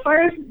first, the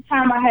first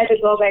time I had to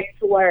go back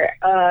to work,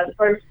 the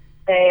first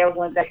day I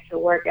went back to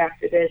work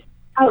after this,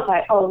 I was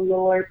like, oh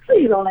Lord,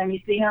 please don't let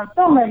me see him.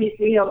 Don't let me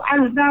see him. I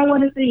do not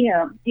want to see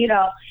him,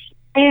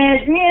 And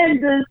then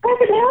the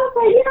second day, I was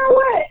like, you know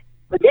what?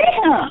 But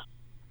damn.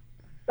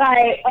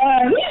 Like,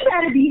 he's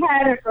got to be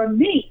hiding from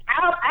me.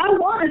 I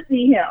want to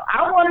see him.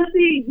 I want to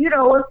see,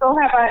 what's going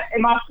to happen.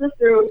 And my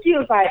sister, she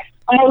was like,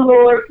 oh,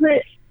 Lord,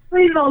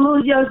 please don't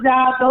lose your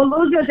job. Don't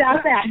lose your job.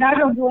 I said, I'm not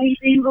going to do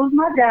anything, lose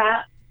my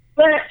job.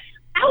 But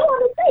I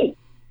want to see.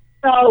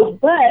 So,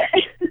 but.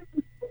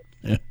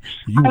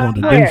 You want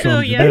to do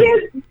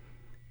something.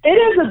 It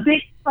is a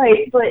big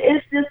place, but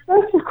it's just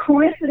such a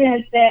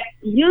coincidence that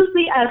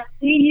usually I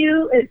see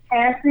you in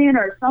passing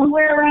or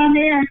somewhere around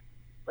there,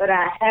 but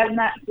I have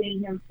not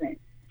seen him since.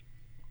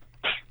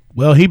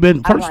 Well, he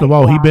been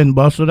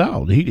busted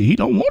out. He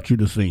don't want you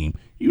to see him.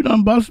 You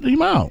done busted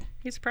him out.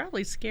 He's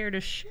probably scared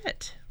as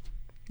shit.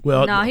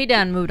 Well, no, he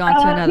done moved on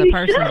to another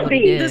person. Is what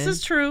he did. This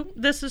is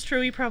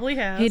true. He probably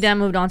has. He done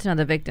moved on to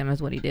another victim.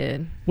 Is what he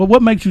did. Well,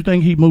 what makes you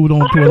think he moved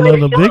on to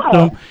another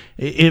victim?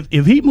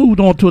 If he moved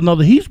on to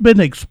another, he's been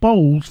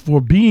exposed for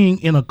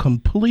being in a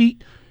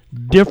complete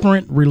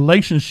different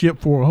relationship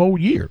for a whole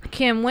year.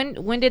 Kim,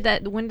 when did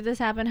this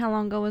happen? How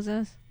long ago was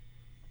this?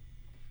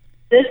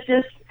 This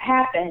just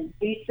happened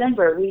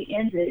December. We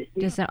ended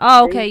December.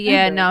 Oh, okay,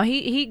 yeah, no,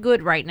 he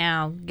good right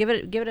now. Give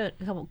it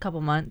a couple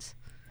months.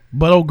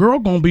 But old girl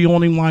gonna be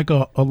on him like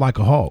a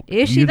hawk.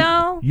 Is she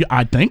though? Yeah,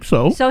 I think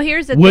so. So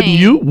here's the thing.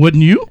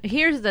 Wouldn't you?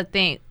 Here's the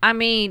thing. I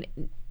mean,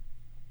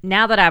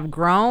 now that I've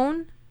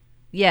grown,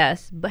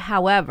 yes. But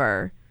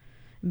however,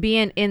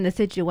 being in the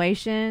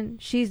situation,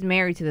 she's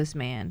married to this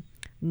man.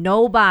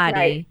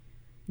 Nobody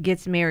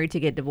gets married to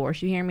get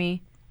divorced. You hear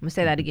me? I'm gonna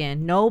say that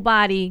again.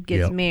 Nobody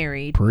gets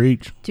married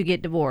to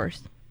get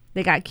divorced.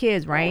 They got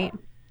kids, right?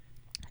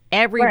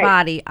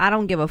 Everybody, I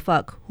don't give a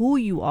fuck who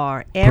you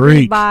are.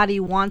 Everybody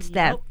wants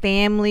that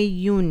family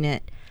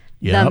unit.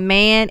 The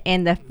man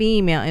and the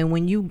female. And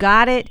when you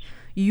got it,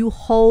 you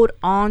hold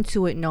on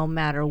to it no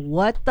matter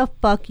what the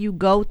fuck you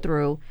go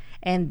through.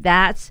 And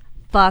that's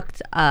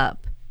fucked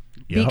up.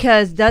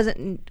 Yep.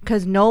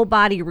 Because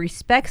nobody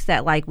respects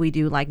that like we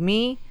do. Like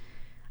me,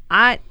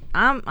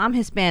 I'm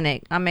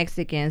Hispanic. I'm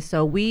Mexican.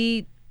 So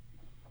we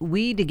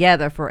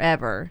together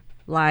forever.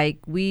 Like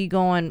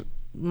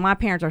my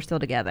parents are still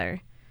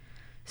together.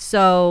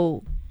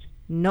 So,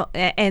 no,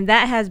 and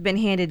that has been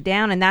handed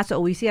down, and that's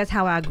what we see. That's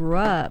how I grew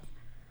up.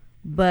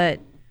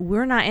 But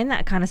we're not in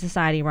that kind of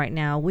society right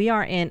now. We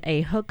are in a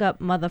hookup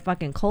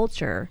motherfucking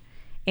culture.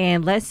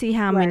 And let's see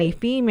how many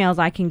females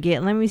I can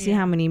get. Let me see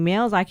how many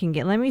males I can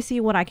get. Let me see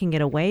what I can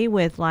get away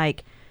with.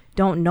 Like,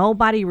 don't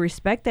nobody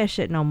respect that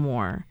shit no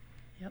more.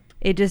 Yep.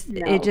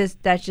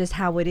 That's just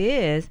how it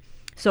is.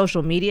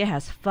 Social media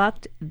has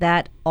fucked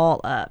that all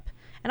up.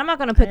 And I'm not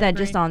going to put that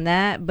just on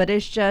that, but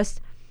it's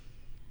just...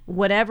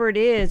 whatever it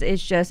is,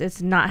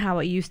 it's not how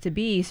it used to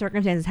be.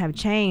 Circumstances have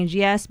changed.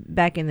 Yes,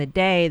 back in the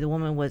day, the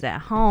woman was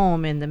at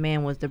home and the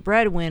man was the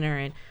breadwinner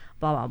and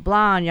blah, blah,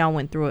 blah. And y'all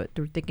went through it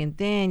through thick and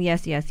thin.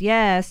 Yes, yes,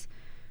 yes.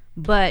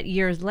 But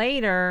years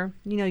later,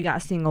 you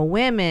got single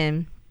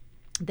women.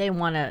 They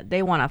want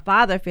a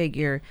father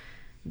figure.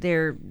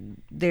 Their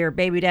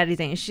baby daddies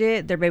ain't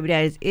shit. Their baby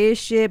daddies is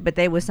shit, but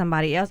they with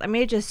somebody else. I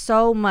mean, it's just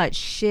so much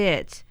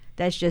shit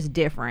that's just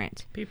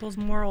different. People's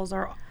morals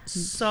are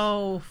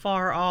so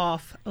far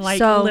off,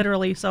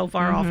 literally so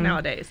far off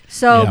nowadays.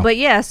 So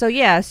yes.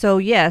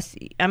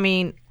 I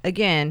mean,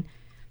 again,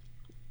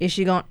 is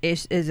it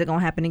gonna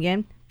happen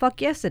again? Fuck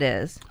yes, it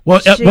is.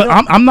 Well, but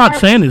I'm not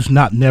saying it's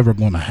never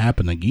going to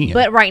happen again.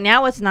 But right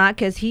now it's not,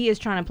 because he is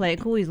trying to play it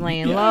cool. He's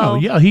laying low.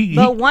 Yeah,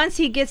 but once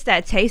he gets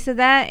that taste of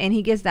that and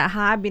he gets that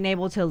high, being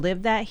able to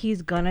live that,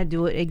 he's gonna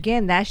do it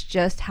again. That's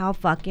just how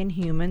fucking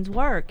humans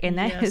work, and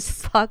that is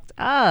fucked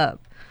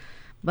up.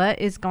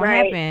 But it's gonna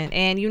happen,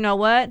 and you know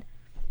what?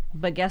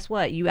 But guess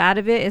what? You out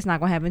of it, it's not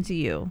gonna happen to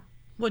you.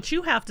 What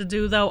you have to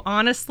do, though,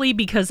 honestly,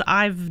 because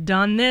I've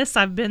done this,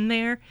 I've been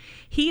there,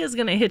 he is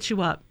gonna hit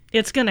you up.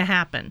 It's going to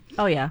happen.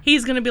 Oh, yeah.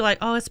 He's going to be like,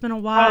 oh, it's been a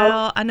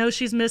while. I know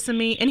she's missing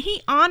me. And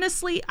he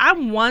honestly, I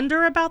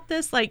wonder about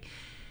this. Like,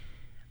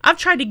 I've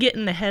tried to get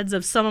in the heads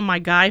of some of my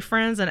guy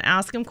friends and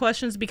ask them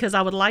questions, because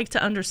I would like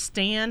to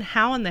understand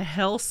how in the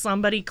hell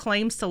somebody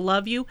claims to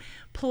love you,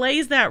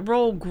 plays that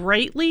role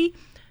greatly,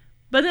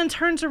 but then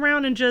turns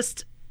around and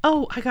just,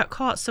 oh, I got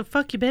caught, so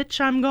fuck you,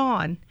 bitch, I'm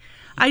gone.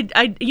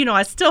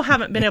 I still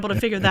haven't been able to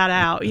figure that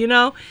out,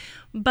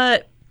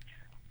 But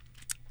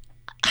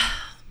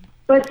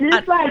But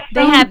just like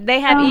they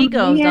have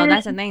egos though. men,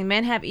 That's the thing.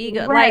 Men have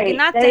ego. Right, Like,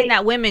 not saying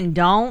that women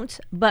don't,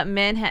 but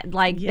men have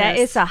that. Yes.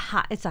 It's a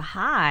high. It's a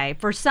high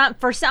for some.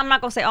 I'm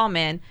not gonna say all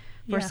men.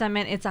 For some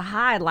men, it's a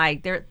high.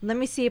 Like, let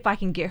me see if I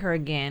can get her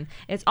again.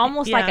 It's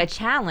almost like a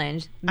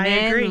challenge. I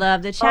agree. Men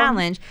love the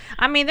challenge.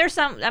 I mean, there's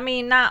some. I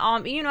mean, not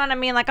all. You know what I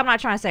mean? Like, I'm not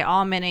trying to say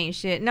all men ain't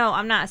shit. No,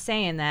 I'm not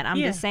saying that. I'm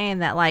just saying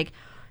that, like,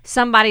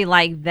 somebody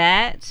like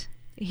that.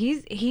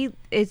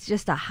 It's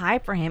just a high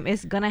for him.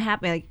 It's gonna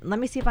happen. Like, let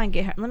me see if I can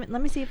get her. Let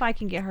me see if I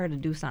can get her to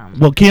do something.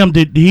 Well, Kim,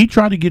 did he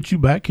try to get you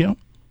back, Kim?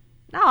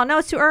 No,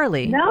 it's too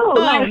early. No,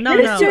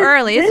 It's too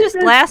early. It's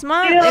just last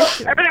month.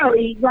 It's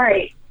early,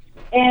 right?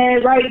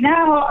 And right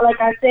now, like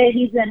I said,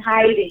 he's in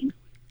hiding.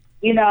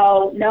 You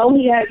know, no,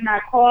 he has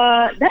not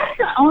called. That's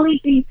the only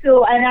thing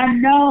too. And I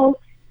know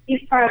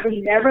he's probably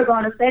never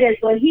going to say this,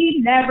 but he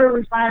never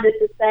responded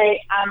to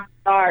say, "I'm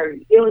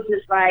sorry." It was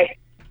just like,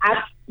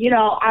 I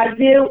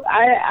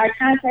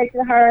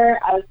contacted her.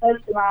 I was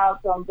touched him out,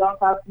 so don't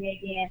talk to me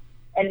again.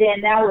 And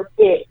then that was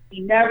it.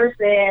 He never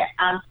said,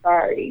 "I'm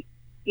sorry."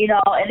 You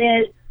know, and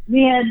then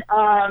me and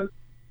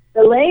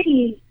the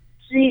lady,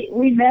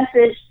 we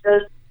messaged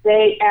the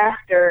day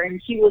after,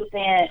 and she was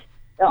saying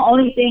the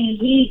only thing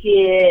he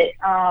did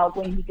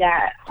when he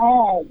got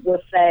home was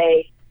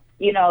say,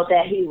 you know,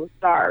 that he was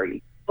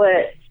sorry.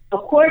 But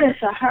according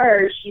to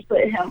her, she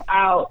put him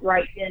out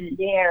right then and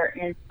there.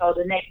 And so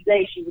the next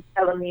day she was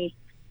telling me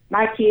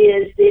my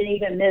kids didn't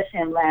even miss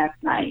him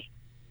last night.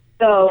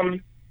 So,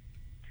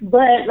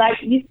 but like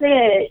you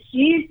said,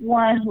 she's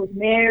one who's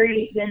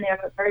married, been there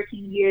for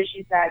 13 years.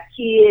 She's got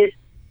kids.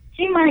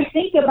 She might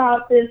think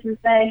about this and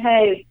say,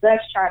 hey,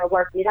 let's try to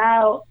work it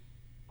out.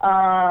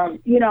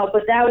 You know,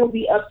 but that will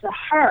be up to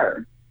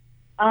her.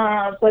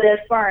 But as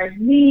far as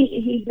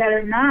me, he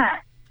better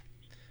not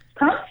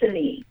come to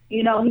me.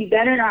 You know, he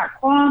better not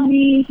call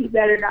me. He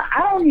better not.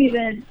 I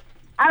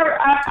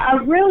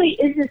really,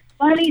 it's just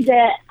funny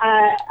that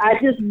I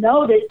just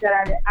noticed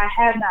that I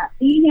have not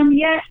seen him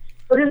yet,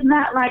 but it's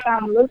not like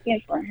I'm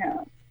looking for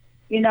him.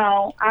 You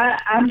know,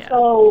 I'm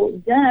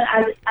so done.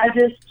 I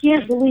just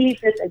can't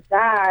believe that a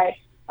guy,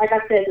 like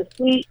I said, the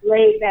sweet,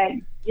 laid back,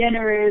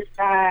 generous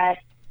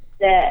guy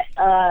that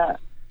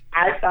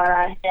I thought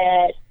I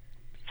had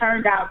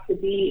turned out to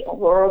be a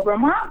horrible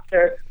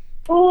monster.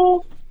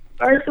 Who,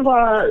 first of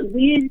all,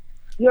 leaves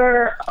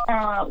your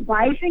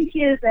wife and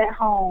kids at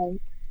home.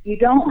 You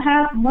don't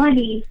have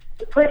money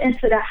to put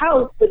into the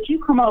house, but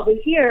you come over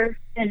here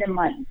spending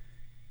money,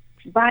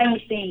 buying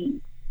things,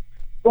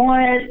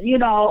 going, you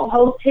know,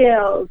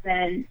 hotels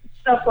and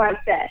stuff like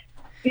that.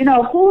 You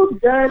know, who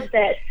does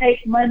that?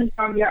 Take money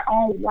from your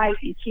own wife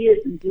and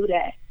kids and do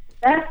that?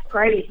 That's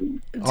crazy.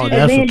 Oh,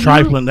 that's a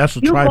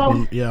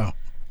trifling. Yeah.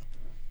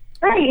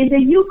 Right, and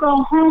then you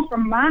go home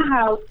from my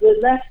house with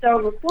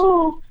leftover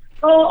food,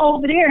 go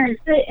over there and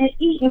sit and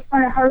eat in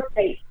front of her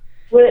face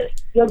with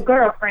your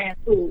girlfriend's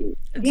food.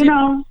 You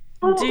know,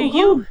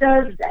 who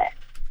does that?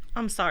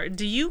 I'm sorry.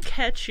 Do you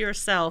catch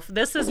yourself?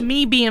 This is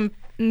me being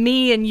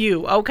me and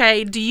you,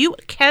 okay? Do you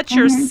catch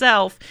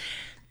yourself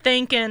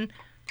thinking,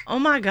 oh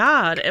my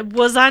God,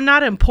 was I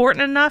not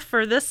important enough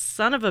for this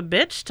son of a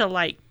bitch to,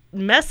 like,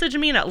 message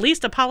me and at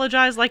least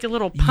apologize like a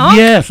little punk?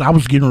 Yes, I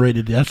was getting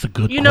ready to. That's a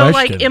good question. You know,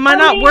 like, am I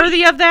not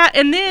worthy of that?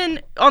 And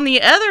then on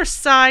the other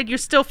side, you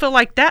still feel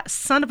like that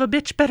son of a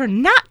bitch better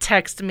not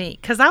text me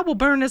because I will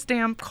burn this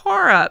damn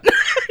car up.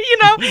 You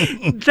know,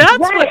 that's right.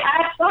 what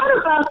I thought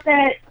about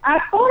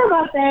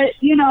that.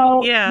 You know,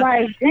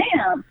 like,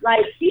 damn,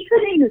 like, she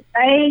couldn't even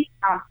say,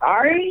 I'm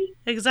sorry.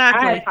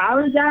 Exactly. I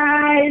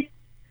apologize.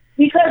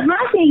 Because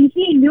my thing,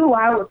 he knew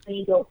I was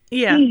single.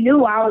 Yeah. He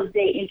knew I was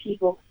dating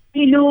people.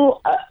 He knew,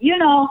 you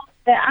know,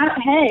 that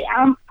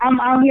I'm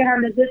out here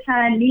having a good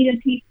time meeting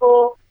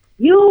people.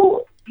 He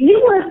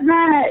was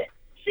not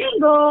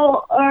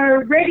single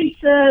or ready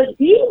to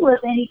be with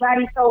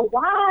anybody. So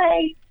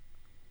why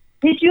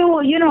did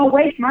you, you know,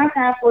 waste my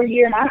time for a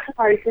year? And I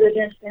probably could have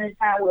been spending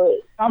time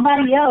with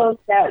somebody else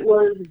that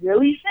was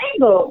really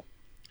single.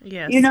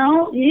 Yes. You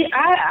know,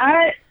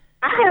 I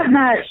have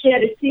not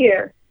shed a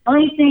tear.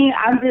 Only thing,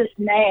 I'm just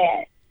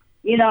mad.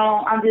 You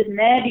know, I'm just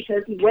mad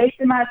because he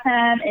wasted my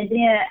time. And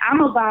then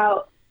I'm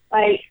about,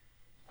 like,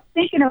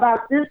 thinking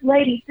about this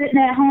lady sitting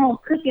at home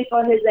cooking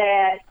for his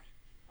ass,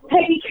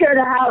 taking care of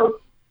the house,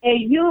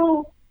 and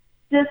you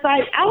just,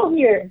 like, out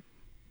here.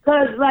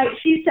 Because, like,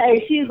 she's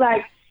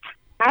like,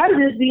 I'll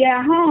just be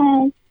at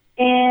home,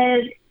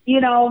 and,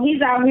 you know,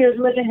 he's out here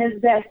living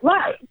his best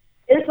life.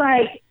 It's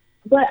like,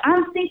 but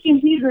I'm thinking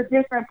he's a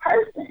different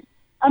person.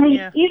 I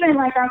mean, even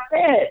like I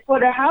said, for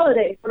the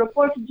holiday, for the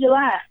 4th of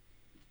July,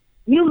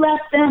 you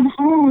left them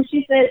home.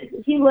 She said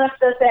he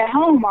left us at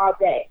home all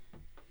day.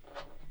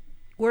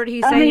 Where did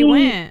he say he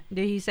went?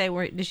 Did he say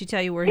where? Did she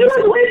tell you where he was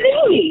said?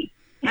 With me.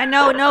 I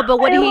know, but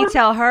what did he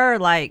tell her?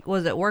 Like,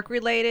 was it work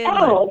related?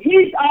 Oh,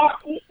 he's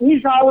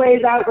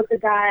always out with the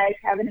guys,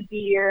 having a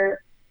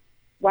beer,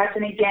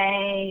 watching a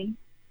game,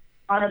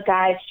 on a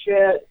guy's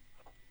trip,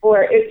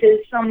 or if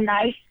it's some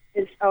nice,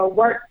 it's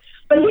work.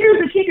 But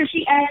here's the kicker.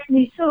 She asked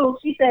me too.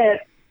 She said,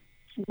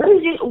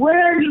 what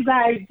are you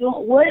guys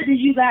doing? What did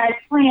you guys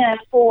plan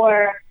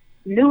for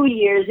New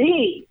Year's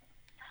Eve?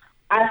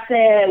 I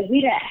said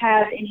we didn't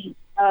have any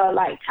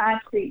like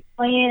concrete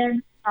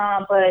plans,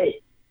 but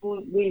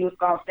we was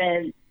gonna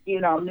spend,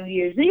 New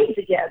Year's Eve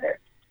together.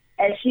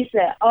 And she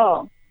said,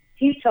 "Oh,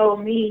 he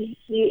told me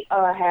he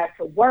had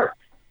to work."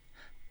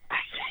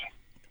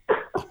 I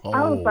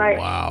was like,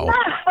 wow.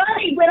 Not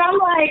funny, but I'm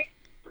like,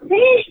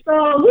 he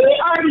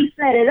already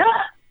set it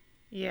up.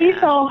 Yeah. He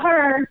told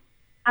her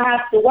I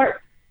have to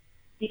work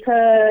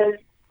because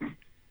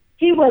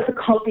he wasn't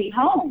gonna be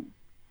home.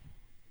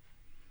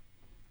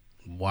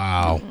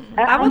 Wow.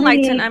 I would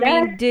like to.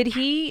 that- Did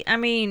he?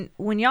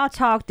 When y'all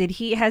talked, had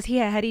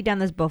he done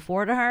this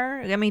before to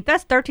her?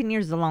 That's 13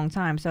 years is a long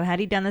time. So had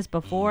he done this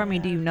before?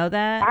 Do you know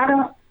that? I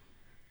don't.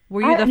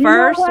 Were you the you know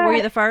first? what? Were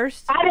you the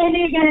first? I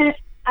didn't.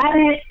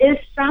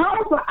 It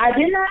sounds like I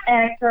did not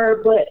ask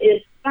her, but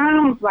it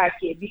sounds like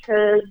it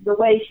because the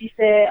way she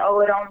said,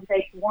 "Oh, it only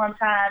takes one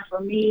time for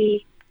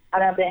me.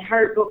 I've been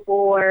hurt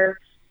before.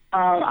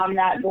 I'm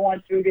not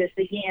going through this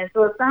again."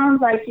 So it sounds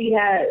like she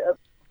had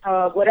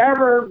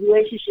whatever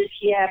relationship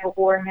she had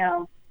before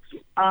him.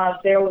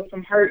 There was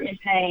some hurt and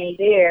pain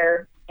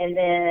there, and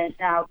then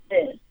now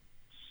this.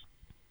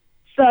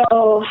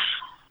 So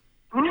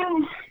I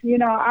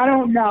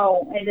don't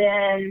know, and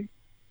then.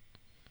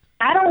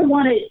 I didn't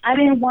want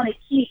to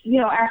keep,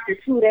 after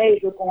 2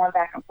 days of going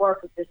back and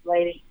forth with this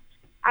lady.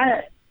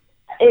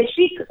 If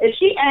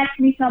she asks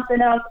me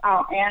something else,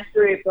 I'll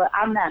answer it, but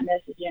I'm not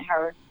messaging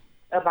her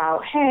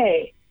about,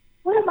 hey,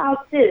 what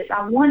about this?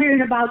 I'm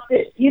wondering about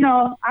this.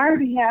 I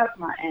already have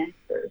my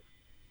answers,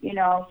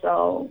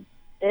 so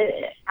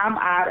I'm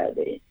out of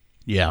it.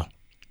 Yeah.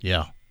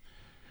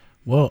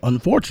 Well,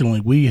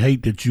 unfortunately, we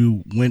hate that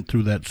you went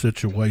through that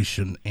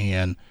situation,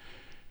 and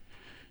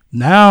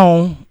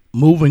now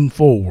moving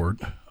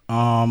forward,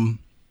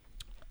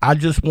 I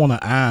just want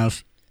to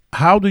ask,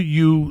 how are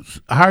you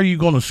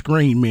going to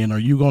screen men? Are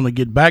you going to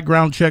get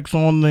background checks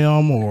on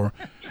them, or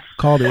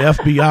call the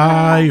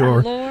FBI,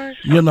 or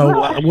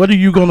Lord. what are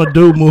you going to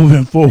do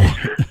moving forward?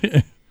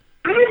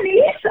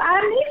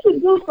 I need to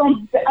do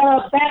some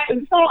back,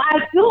 and so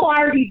I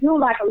already do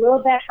like a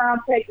little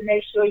background check to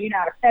make sure you're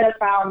not a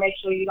pedophile, make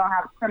sure you don't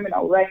have a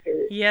criminal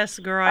record. Yes,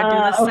 girl, I do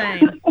the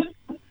same.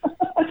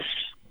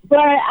 But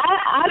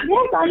I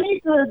guess I need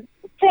to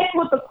check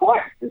with the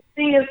court to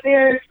see if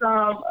there's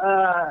some,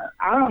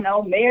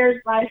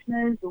 marriage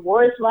license,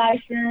 divorce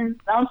license,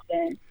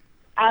 something.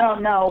 I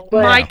don't know.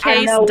 But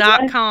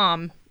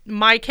MyCase.com.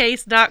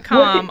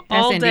 MyCase.com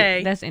all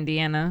day. That's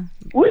Indiana.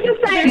 What you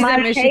say, She's my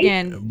in case?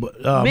 Michigan.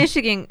 But,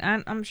 Michigan.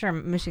 I'm sure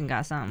Michigan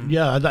got something.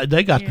 yeah,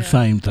 they got the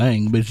same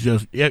thing, but it's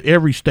just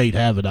every state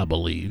have it, I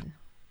believe.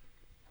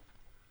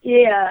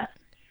 Yeah.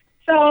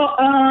 So,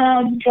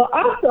 but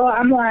also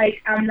I'm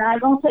like, I'm not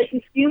going to take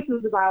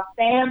excuses about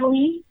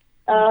family.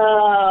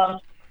 I'm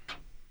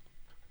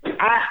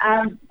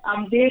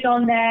big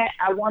on that.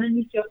 I want to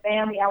meet your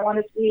family. I want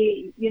to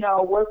see,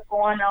 what's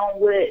going on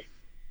with,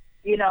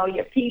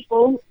 your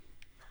people.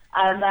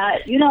 I'm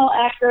not,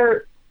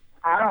 after,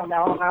 I don't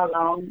know how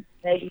long,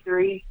 maybe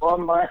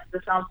 3-4 months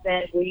or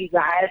something, we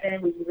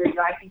vibing, we really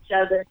like each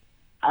other.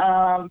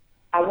 I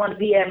want to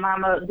be at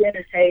mama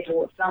dinner table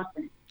or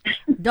something.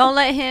 Don't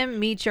let him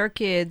meet your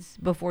kids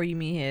before you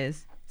meet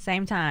his.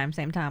 Same time.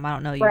 I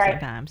don't know you.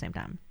 Right. Same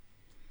time.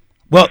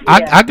 Well,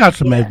 I got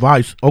some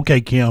advice.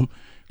 Okay, Kim.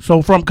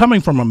 So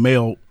coming from a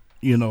male,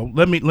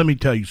 let me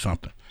tell you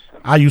something.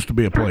 I used to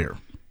be a player.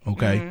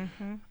 Okay,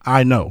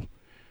 I know.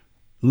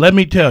 Let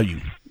me tell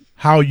you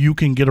how you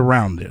can get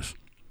around this.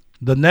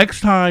 The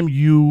next time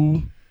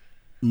you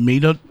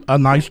meet a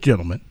nice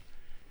gentleman,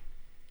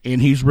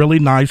 and he's really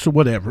nice or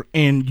whatever,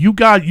 and you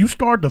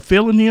start to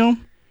feeling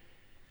him,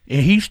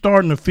 and he's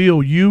starting to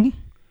feel you,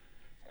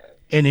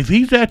 and if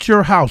he's at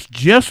your house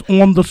just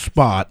on the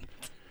spot,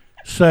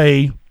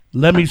 say,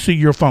 let me see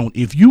your phone.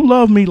 If you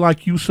love me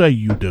like you say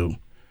you do,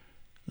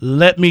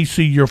 let me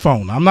see your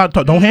phone. I'm not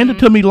don't hand it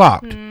to me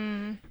locked.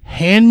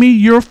 Hand me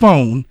your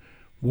phone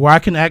where I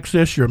can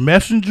access your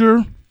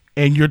messenger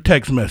and your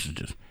text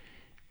messages.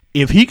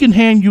 If he can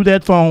hand you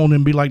that phone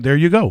and be like, there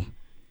you go,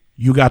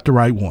 you got the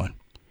right one.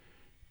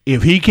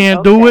 If he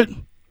can't do it,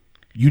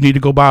 you need to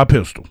go buy a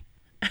pistol.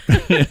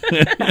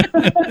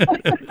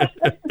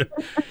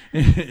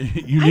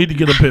 You need to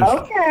get a pistol.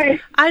 Okay.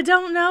 I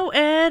don't know,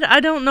 Ed. I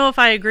don't know if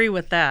I agree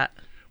with that.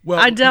 Well,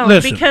 I don't,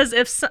 listen, because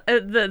if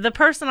the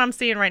person I'm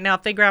seeing right now,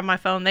 if they grab my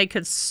phone, they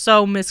could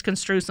so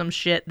misconstrue some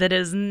shit that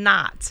is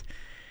not.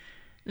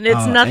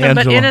 It's nothing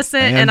but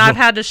innocent, and I've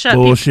had to shut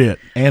bullshit.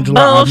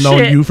 Angela, I've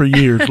known you for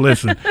years.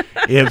 Listen,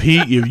 if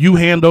you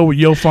hand over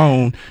your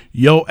phone,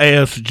 your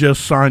ass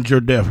just signed your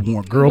death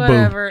warrant. Girl,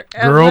 whatever.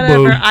 boo. Girl,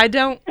 boo.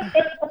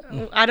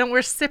 I don't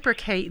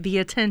reciprocate the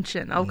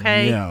attention,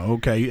 okay? Yeah,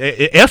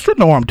 okay. Esther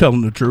know I'm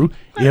telling the truth.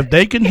 If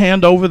they can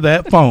hand over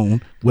that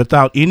phone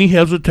without any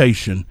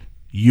hesitation,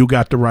 you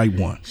got the right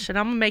one. Shit,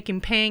 I'm gonna make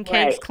him pancakes,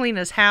 Right. clean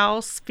his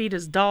house, feed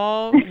his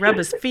dog, rub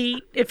his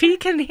feet. If he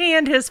can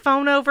hand his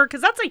phone over,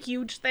 because that's a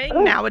huge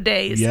thing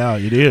nowadays. Yeah,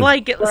 it is.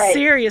 Like, Right.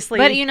 seriously.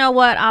 But you know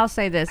what? I'll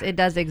say this. It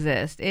does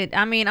exist.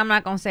 I mean, I'm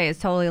not going to say it's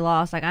totally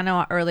lost. Like, I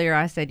know earlier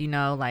I said,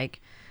 like,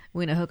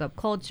 we in a hookup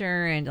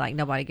culture and, like,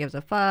 nobody gives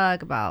a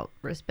fuck about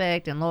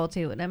respect and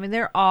loyalty. I mean,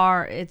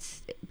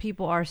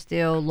 people are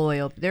still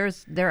loyal.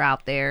 They're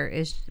out there.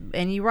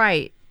 And you're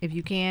right. If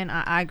you can,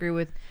 I agree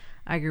with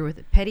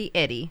Petty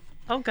Eddie.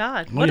 oh,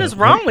 God. Oh, What yeah. is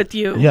wrong with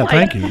you? Yeah, Like,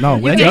 thank you. No,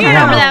 ain't If nothing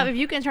wrong with that. if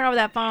you can turn over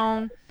that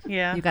phone,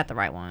 Yeah. you got the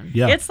right one.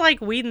 Yeah. It's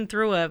like weeding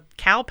through a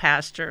cow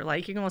pasture.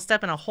 Like, you're going to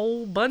step in a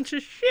whole bunch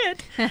of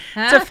shit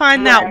to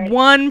find that Right.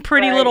 one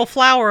pretty Right. little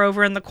flower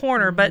over in the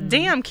corner. But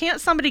damn, can't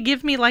somebody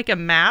give me like a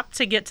map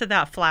to get to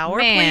that flower,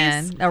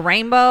 Man, please? a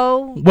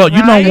rainbow. Well,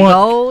 you know right? what,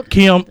 Gold.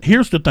 Kim?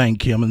 Here's the thing,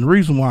 Kim, and the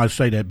reason why I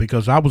say that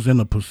because I was in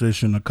a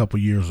position a couple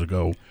years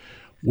ago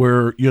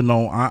where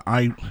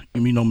I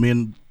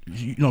men,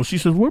 she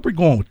says, "Where we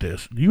going with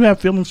this? Do you have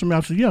feelings for me?" I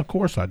said, "Yeah, of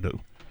course I do."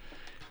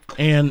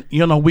 And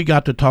we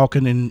got to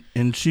talking,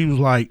 and she was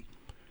like,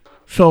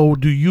 "So,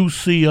 do you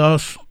see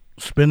us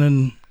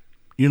spending,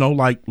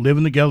 like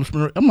living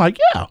together?" I'm like,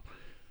 "Yeah."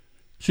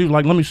 She was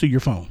like, "Let me see your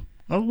phone."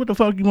 I was, what the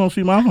fuck you want to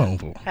see my phone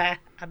for?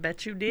 I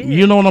bet you did.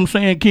 You know what I'm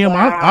saying, Kim?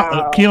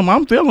 Wow. Kim,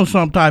 I'm feeling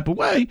some type of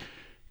way,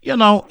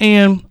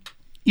 and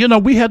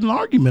we had an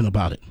argument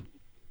about it.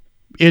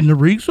 And the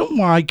reason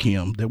why,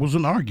 Kim, there was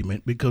an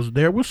argument because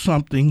there was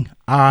something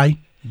I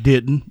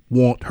didn't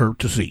want her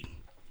to see.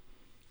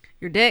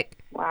 Your dick.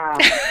 Wow.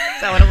 Is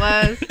that what it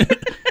was?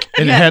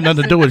 And it had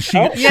nothing to do with she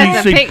You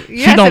had some pic- you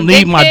she had don't some need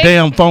dick my pics?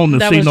 damn phone to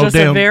that see was no just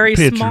damn a very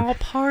picture. small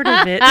part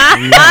of it. Oh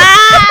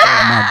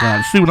my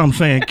God. See what I'm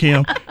saying,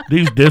 Kim?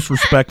 These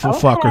disrespectful Okay.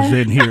 fuckers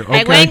in here. Okay.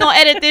 Hey, we ain't gonna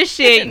edit this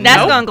shit. That's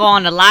Nope. gonna go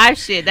on the live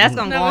shit. That's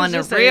gonna That go was on the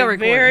just real a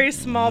recording. very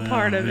small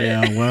part of it.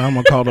 Yeah, well, I'm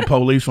gonna call the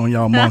police on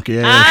y'all monkey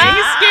Are ass.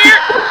 you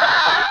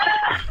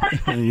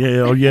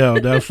scared? Yeah,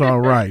 that's all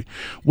right.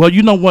 Well,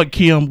 you know what,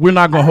 Kim? We're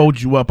not gonna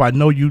hold you up. I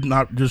know you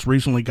not just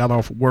recently got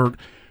off work.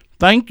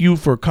 Thank you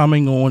for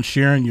coming on,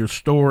 sharing your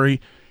story,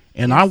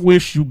 and I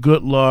wish you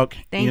good luck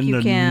Thank in you,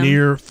 the Kim.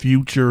 near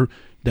future.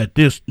 That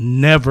this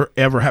never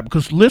ever happen.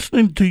 Because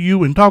listening to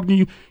you and talking to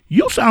you,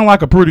 you sound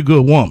like a pretty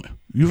good woman.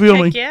 You feel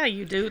me? Heck yeah,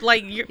 you do.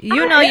 Like, You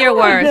know your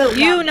I worth. do.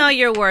 You know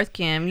your worth,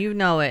 Kim. You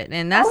know it.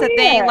 And that's Oh, the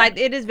thing. yeah. Like,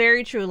 it is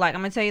very true. Like,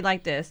 I'm going to tell you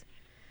like this.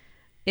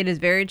 It is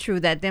very true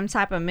that them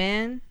type of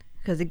men,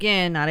 because,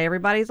 again, not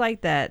everybody's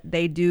like that.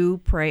 They do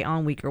prey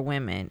on weaker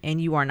women.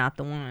 And you are not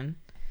the one.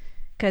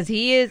 Because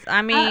he is,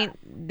 I mean,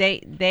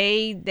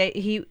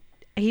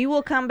 he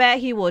will come back.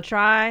 He will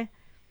try.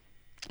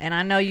 And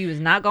I know you is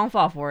not going to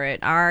fall for it.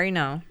 I already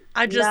know.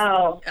 I just,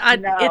 No.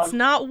 it's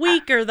not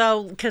weaker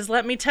though, because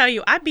let me tell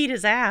you, I beat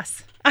his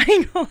ass.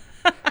 I know.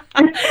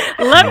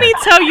 Let me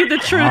tell you the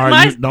truth. All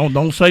right,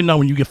 don't say no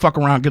when you get fuck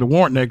around and get a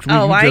warrant next week.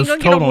 Oh, you I ain't just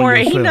gonna get a told on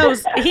warrant.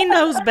 yourself. He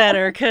knows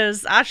better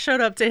because I showed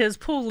up to his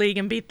pool league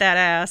and beat that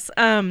ass.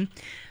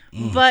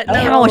 But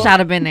Damn, I wish I'd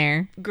have been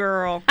there.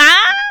 girl,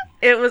 Ah?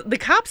 it was the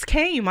cops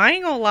came. I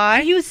ain't gonna lie.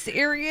 Are you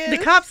serious? The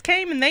cops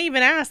came and they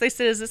even asked. They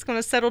said, "Is this going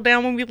to settle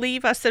down when we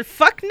leave?" I said,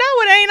 "Fuck no,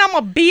 it ain't. I'm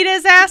gonna beat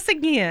his ass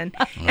again."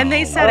 And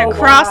they sat Oh,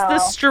 across wow. the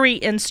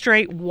street and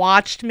straight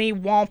watched me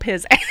womp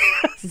his ass.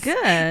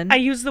 Good. I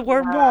used the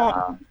word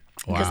womp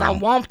because I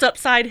womped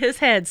upside his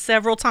head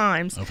several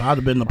times. If I'd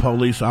have been the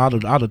police, I'd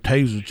have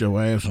tasered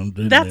your ass.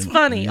 That's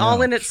funny,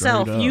 all in yeah,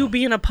 itself. straight up. You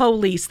being a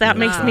police, that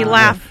makes me Wow.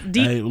 laugh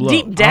deep, Hey, look,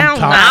 deep I'm down.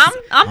 top-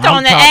 I'm throwing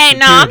I'm that. top Hey,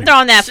 no, I'm security.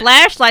 throwing that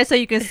flashlight so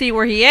you can see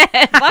where he at.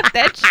 Fuck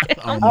that shit.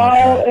 Oh my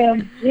God.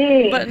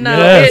 OMG. But no,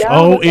 Yes,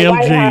 Y'all with the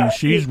White OMG. House.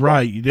 She's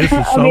right. This is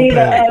I so mean,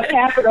 bad.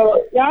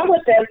 Capitol. Y'all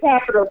with the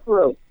Capitol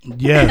crew.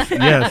 Yes.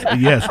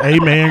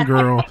 Amen,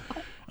 girl.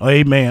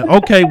 Amen.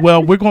 Okay,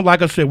 well,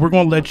 like I said, we're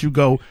gonna let you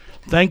go.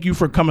 Thank you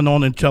for coming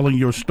on and telling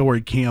your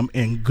story, Kim,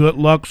 and good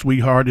luck,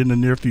 sweetheart, in the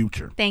near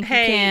future. Thank you,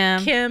 Hey,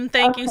 Kim.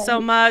 thank you so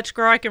much.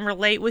 Girl, I can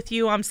relate with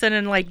you. I'm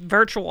sending like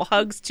virtual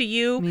hugs to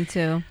you. Me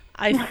too.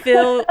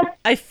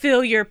 I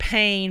feel your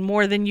pain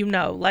more than you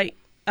know. Like,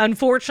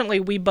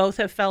 unfortunately, we both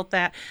have felt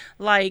that.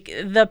 Like,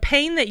 the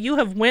pain that you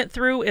have went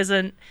through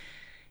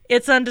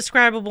it's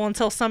undescribable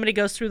until somebody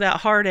goes through that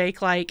heartache,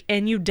 like,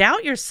 and you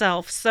doubt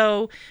yourself.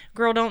 So,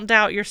 girl, don't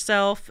doubt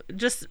yourself.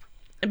 Just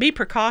be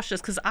precautious,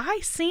 because I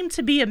seem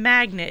to be a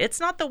magnet. It's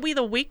not that we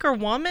the weaker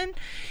woman.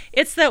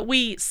 It's that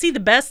we see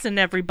the best in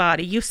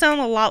everybody. You sound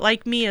a lot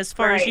like me as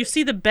far as Right. you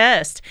see the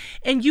best.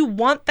 And you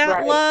want that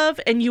Right. love,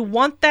 and you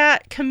want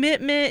that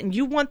commitment, and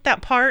you want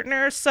that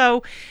partner.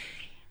 So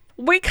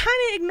we kind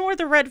of ignore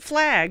the red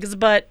flags.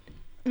 But,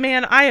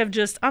 man,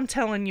 I'm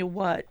telling you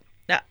what.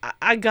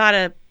 I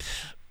gotta...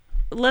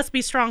 Let's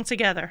be strong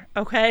together,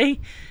 okay?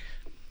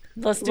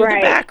 Let's do the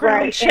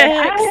background right.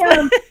 checks.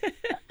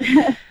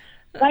 And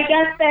like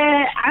I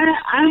said,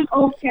 I'm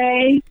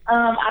okay.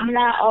 I'm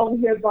not over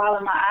here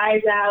bawling my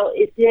eyes out.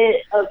 It did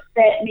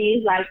upset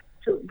me, like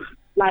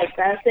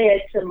I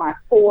said, to my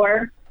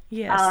core.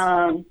 Yes.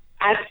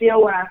 I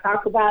still, when I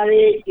talk about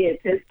it,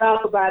 get pissed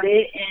off about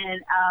it,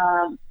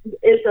 and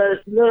it's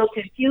a little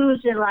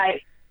confusion.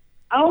 Like,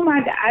 oh my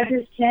God, I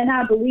just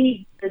cannot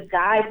believe the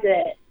guy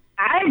that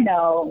I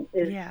know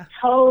is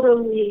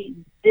totally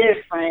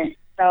different.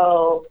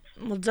 So,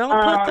 well,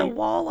 don't put the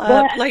wall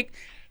up. Like,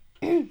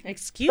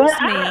 excuse me.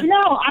 I'm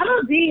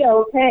gonna be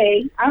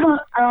okay. I'm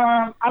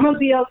gonna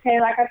be okay.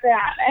 Like I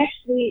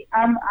said,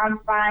 I'm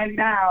fine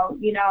now.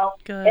 You know,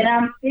 Good. And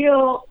I'm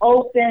still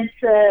open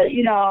to,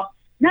 you know,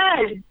 not,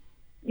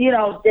 you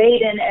know,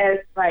 dating as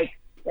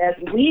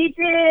we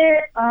did,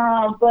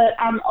 but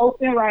I'm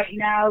open right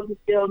now to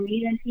still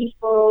meeting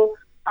people,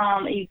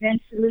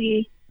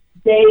 eventually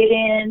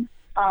dating.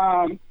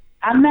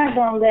 I'm not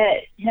gonna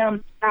let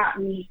him stop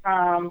me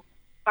from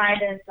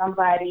finding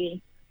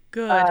somebody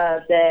Good.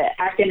 that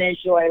I can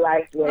enjoy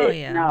life with. Oh,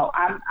 yeah. No,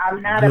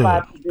 I'm not Good,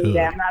 about to do good.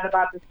 that. I'm not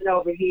about to sit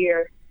over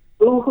here,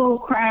 boo-hoo,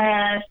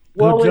 crying,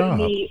 woe job.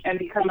 is me, and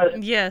become a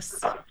Yes.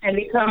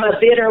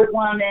 bitter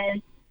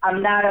woman.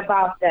 I'm not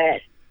about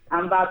that.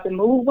 I'm about to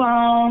move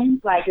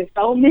on. Like, there's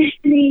so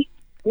many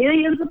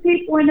millions of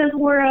people in this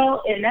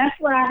world, and that's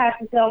what I have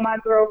to tell my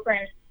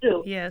girlfriends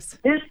too. Yes.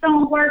 This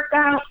don't work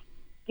out,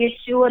 get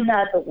you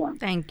another one.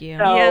 Thank you.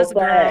 So, Yes, but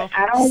girl.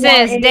 I don't want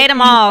Sis, date them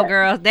anything all, to-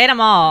 girls. Date them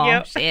all.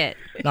 Yep. Shit.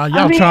 Now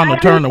y'all trying to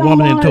turn the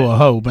woman into a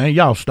hoe, man.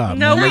 Y'all stop.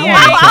 No, man. we Y'all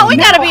ain't. Oh, we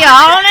gotta be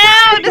all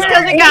now just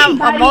because we got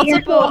Anybody multiple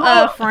into a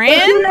hoe. But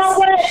friends. you know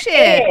what?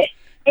 Shit.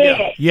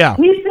 Ed, Yeah.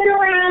 we sit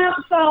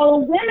around, so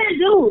women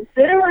do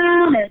sit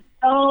around and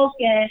talk,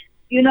 and,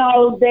 you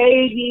know,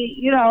 they be,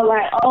 you know,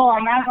 like, oh,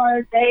 I'm not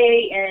going to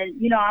date, and,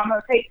 you know, I'm going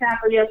to take time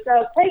for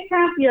yourself. Take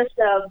time for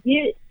yourself.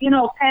 Get, you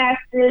know, past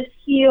this,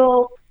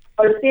 heal,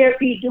 or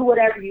therapy, do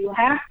whatever you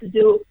have to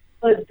do,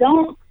 but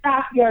don't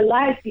stop your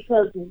life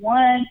because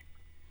one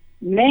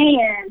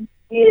man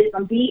is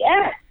some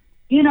BS.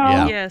 You know,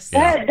 Yeah. Yes.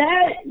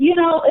 that you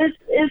know,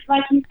 it's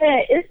like you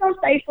said, it's some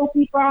faithful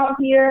people out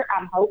here.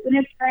 I'm hoping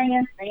and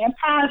praying, staying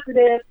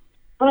positive.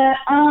 But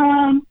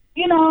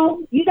you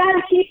know, you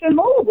gotta keep it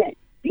moving.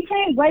 You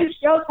can't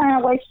waste your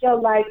time, waste your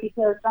life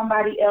because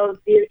somebody else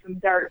did some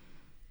dirt.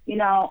 You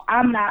know,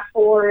 I'm not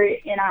for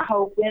it, and I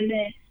hope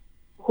women,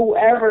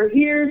 whoever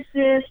hears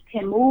this,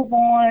 can move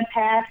on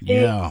past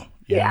it. Yeah.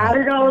 Get Yeah. out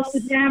of those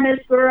pajamas,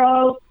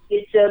 girls.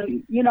 Get your,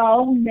 you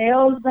know,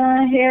 nails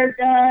done, hair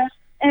done,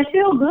 and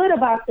feel good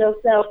about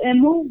yourself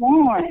and move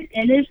on.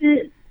 And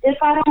if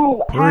I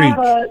don't have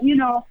a, you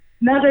know,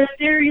 another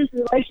serious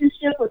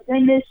relationship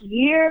within this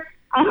year,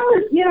 I'm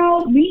gonna, you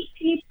know, meet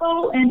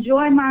people,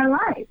 enjoy my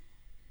life.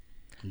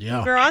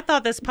 Yeah. Girl, I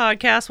thought this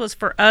podcast was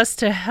for us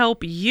to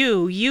help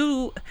you.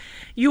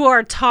 You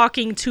are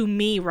talking to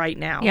me right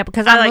now. Yeah,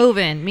 because I I'm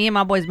moving. Me and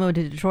my boys moving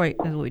to Detroit.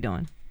 That's what we're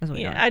doing. That's what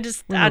we're Yeah,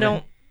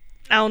 doing.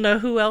 I don't know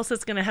who else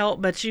is going to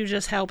help, but you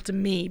just helped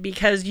me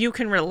because you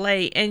can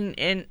relate,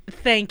 and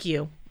thank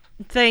you.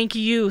 Thank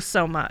you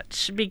so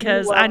much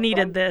because You're I welcome.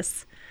 needed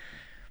this.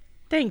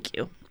 Thank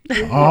you.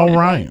 All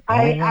right. All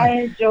I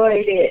right.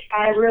 enjoyed it.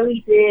 I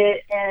really did.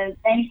 And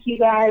thank you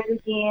guys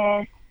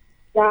again.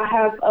 Y'all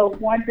have a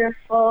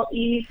wonderful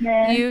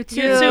evening. You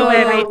too, You too,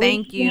 baby.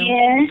 Thank you.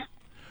 And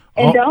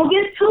Oh. don't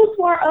get too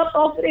far up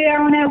over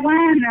there on that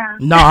wine now.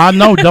 No, I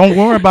know. Don't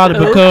worry about it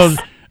because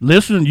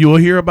listen, you'll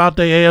hear about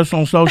their ass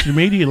on social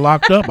media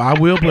locked up. I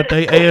will put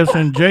their ass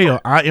in jail.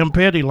 I am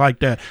petty like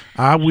that.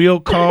 I will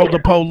call the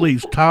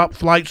police. Top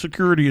flight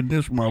security in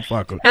this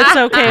motherfucker. It's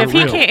okay. If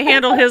he real. can't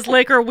handle his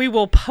liquor, we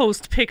will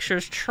post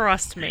pictures.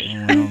 Trust me.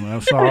 Well,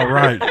 that's all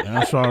right.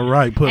 That's all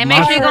right. Put And my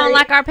make sure you go and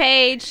like our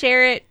page,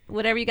 share it,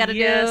 whatever you got to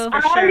Yes, do. for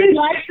I sure. already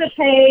like the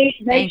page.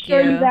 Make Thank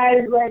sure you. you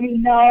guys let me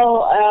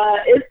know.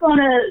 It's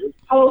gonna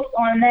post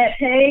on that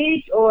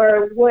page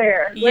or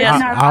where? Where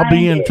Yes. can I I'll be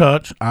find in it?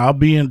 touch. I'll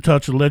be in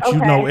touch to let you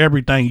know Okay.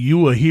 everything. You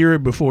will hear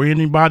it before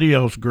anybody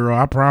else, girl.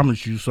 I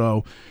promise you.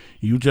 So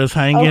you just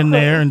hang in Okay.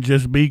 there and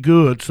just be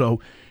good. So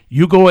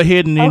you go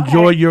ahead and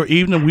enjoy your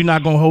evening. We're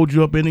not going to hold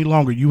you up any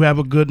longer. You have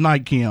a good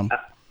night, Kim.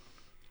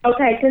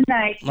 Okay, good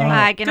night. All right.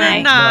 Bye. Good Good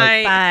night.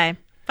 night. Bye.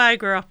 Bye,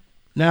 girl.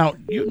 Now,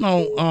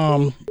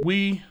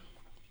 we,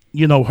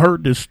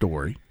 heard this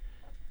story,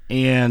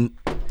 and,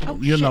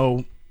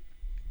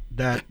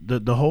 that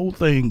the whole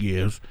thing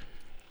is,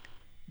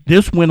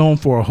 this went on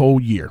for a whole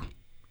year.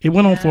 It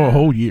went on for a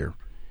whole year.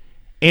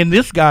 And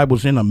this guy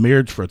was in a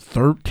marriage for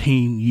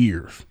 13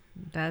 years.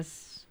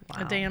 That's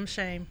wow. A damn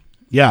shame.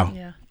 Yeah.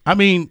 Yeah. I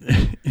mean,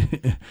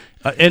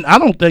 and I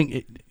don't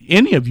think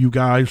any of you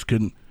guys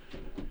can,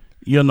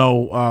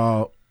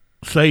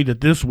 say that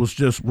this was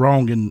just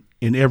wrong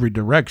in every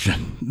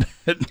direction.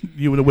 What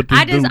this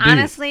I just dude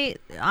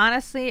did.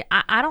 honestly,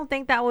 I don't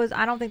think that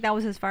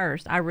was his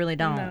first. I really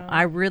don't. No.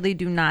 I really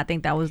do not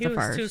think that was He the was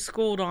first. too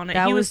schooled on it.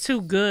 That He was was-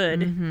 too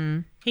good. Mm-hmm.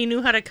 He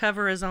knew how to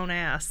cover his own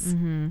ass.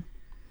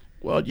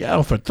 Well,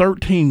 yeah, for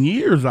 13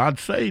 years, I'd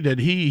say that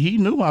he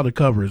knew how to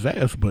cover his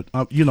ass. But,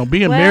 being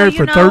Well, married you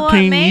for know 13 what?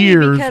 Maybe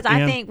years. because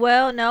I and- think,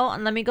 well, no,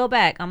 let me go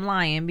back. I'm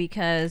lying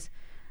because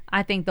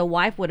I think the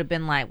wife would have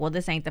been like, well,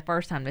 this ain't the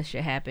first time this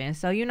shit happened.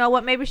 So you know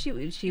what? Maybe she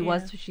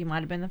might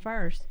have been the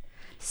first.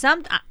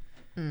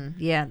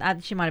 Yeah,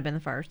 she might have been the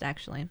first,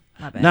 actually.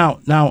 My bad. Now,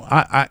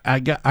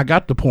 I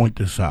got to point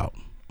this out.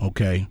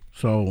 Okay,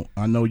 so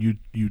I know you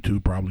two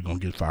probably gonna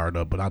get fired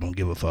up, but I don't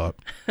give a fuck.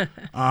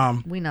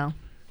 We know.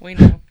 We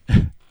know.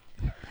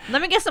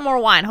 Let me get some more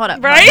wine. Hold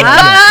up. Right?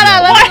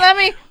 Let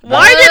me.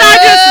 Why did I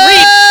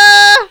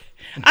just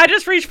reach? I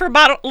just reached for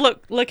bottle.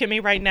 Look at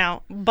me right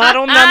now.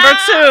 Bottle number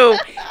 2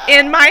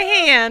 in my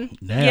hand.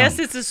 Damn. Yes,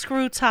 it's a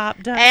screw top.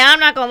 Hey, I'm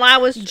not gonna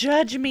lie.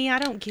 Judge me. I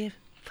don't give.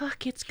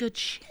 Fuck, it's good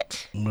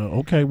shit. Well,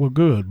 okay, well,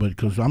 good, but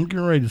because I'm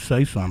getting ready to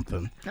say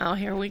something. Oh,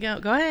 here we go.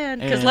 Go ahead.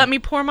 Because And- let me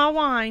pour my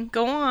wine.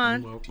 Go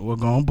on. We're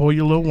gonna pour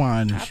your little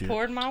wine and I shit.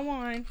 poured my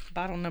wine.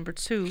 Bottle number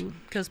 2.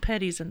 Because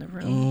Petty's in the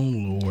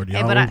room. Oh Lord, Hey,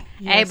 y'all. but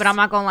Yes. I'm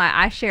not gonna lie.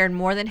 I shared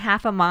more than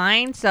half of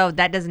mine, so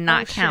that does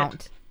not shit.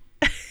 count.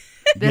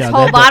 This Yeah,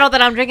 whole that- bottle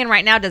that I'm drinking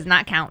right now does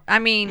not count. I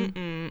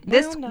mean,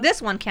 this Well, no.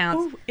 this one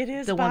counts. Ooh, it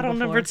is The one bottle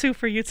number before. 2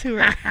 for you too,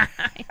 right?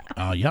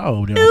 Y'all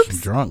over there on some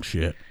drunk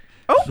shit.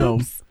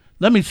 So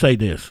let me say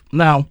this.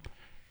 Now,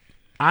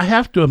 I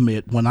have to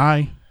admit, when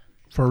I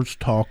first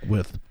talked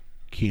with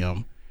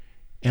Kim,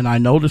 and I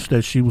noticed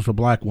that she was a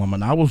black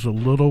woman, I was a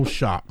little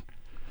shocked.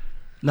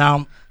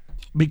 Now,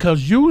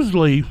 because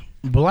usually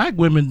black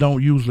women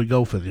don't usually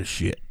go for this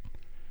shit.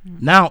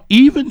 Now,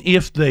 even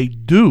if they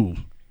do,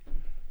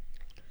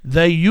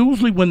 they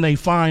usually, when they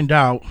find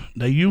out,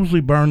 they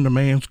usually burn the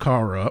man's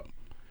car up,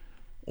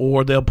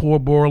 or they'll pour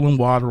boiling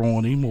water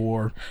on him,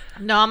 or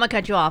No, I'm gonna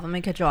cut you off. Let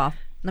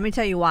me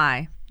tell you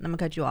why. I'm gonna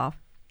cut you off.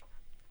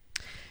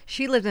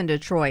 She lives in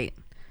Detroit.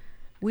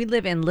 We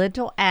live in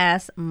little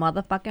ass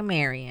motherfucking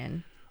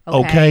Marion.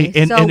 Okay,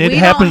 and, So and it we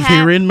happens don't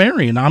have- here in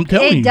Marion. I'm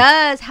telling It you.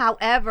 does.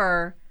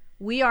 However,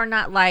 we are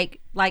not like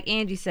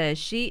Angie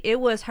says. It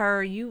was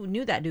her. You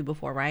knew that dude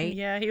before, right?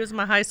 Yeah, he was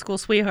my high school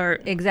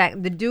sweetheart.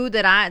 Exactly. The dude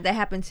that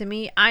happened to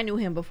me, I knew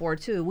him before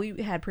too.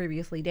 We had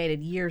previously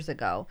dated years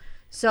ago.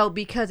 So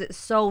because it's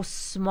so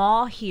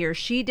small here,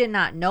 she did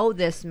not know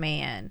this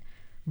man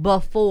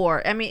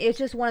before. I mean, it's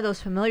just one of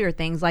those familiar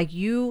things. Like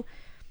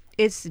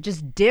it's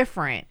just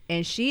different.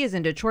 And she is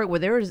in Detroit where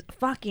there's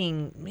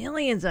fucking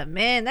millions of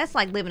men. That's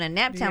like living in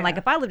Naptown. Yeah. Like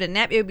if I lived in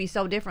Nap, it would be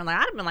so different. Like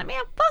I'd have been like,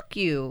 man, fuck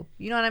you.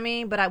 You know what I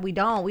mean? But we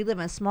don't. We live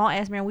in small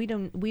ass man. We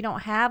don't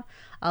have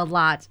a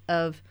lot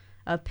of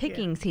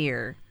pickings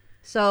here.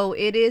 So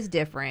it is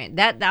different.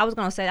 That I was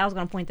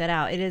gonna point that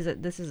out.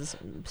 This is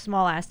a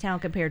small ass town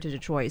compared to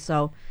Detroit.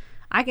 So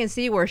I can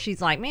see where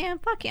she's like, man,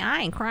 fuck it,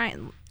 I ain't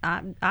crying.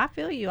 I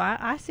feel you.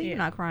 I see you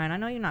not crying. I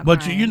know you're not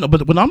But crying.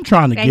 but what I'm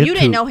trying to and get you to,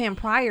 didn't know him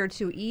prior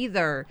to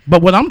either.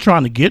 but what I'm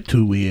trying to get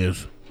to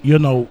is,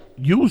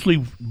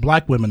 usually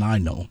black women I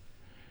know,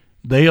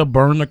 they'll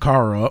burn the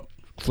car up,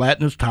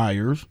 flatten his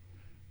tires,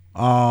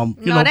 No,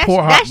 that's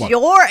pour hot that's water.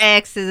 your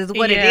exes is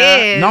what Yeah.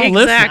 it is. No,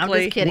 listen. Exactly.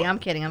 I'm just kidding. I'm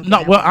kidding.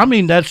 No, well, I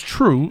mean that's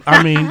true.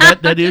 I mean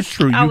that is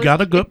true. I You was got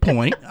a good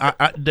point.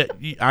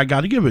 I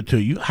got to give it to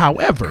you.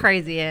 However,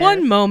 Crazy ass.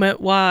 One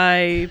moment,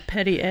 why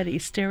Petty Eddie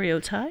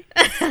stereotype?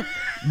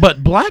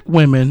 but black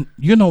women,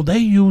 they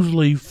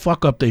usually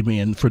fuck up their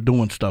men for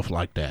doing stuff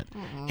like that.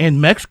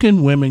 And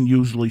Mexican women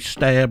usually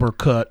stab or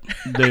cut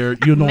their,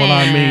 you know what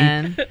I mean?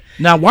 Man.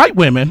 Now, white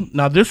women,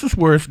 this is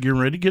where it's getting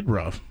ready to get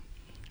rough.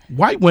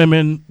 White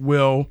women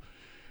will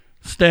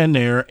stand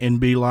there and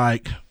be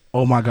like,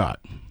 oh my God.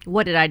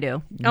 What did I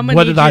do? I'm What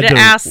gonna need did I you to do?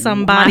 ask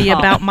somebody Wow.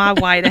 about my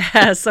white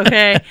ass,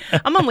 okay?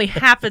 I'm only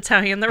half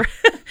Italian.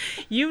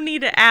 You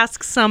need to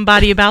ask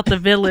somebody about the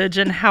village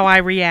and how I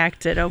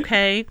reacted,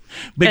 okay?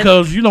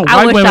 Because, I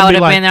white wish women I would be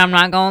have like, been there. I'm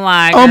not gonna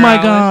lie. oh girl. my I wish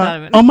I God,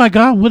 would've been- oh my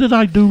God, what did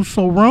I do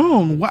so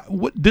wrong? Why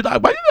did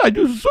I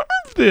deserve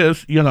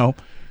this?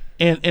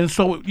 And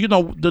so,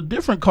 the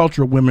different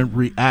culture of women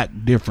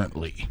react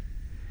differently.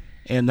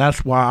 And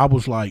that's why I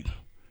was like,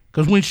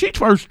 because when she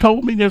first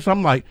told me this,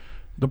 I'm like,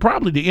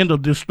 probably the end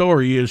of this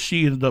story is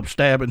she ended up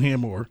stabbing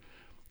him or,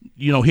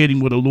 hit him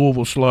with a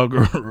Louisville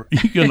slugger, or,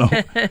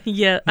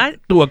 Yeah,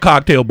 threw a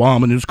cocktail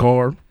bomb in his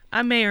car.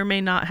 I may or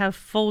may not have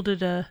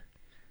folded a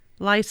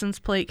license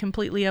plate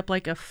completely up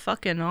like a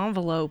fucking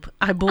envelope.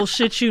 I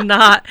bullshit you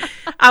not.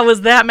 I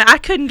was that mad. I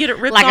couldn't get it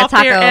ripped Like a off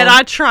there, taco. and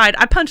I tried.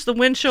 I punched the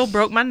windshield,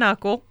 broke my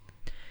knuckle.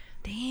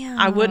 Damn.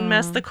 I wouldn't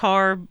mess the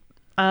car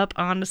up,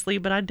 honestly,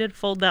 but I did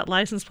fold that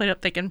license plate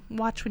up thinking,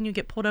 watch when you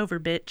get pulled over,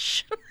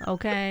 bitch.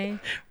 Okay.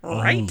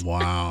 Right? Oh,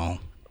 wow.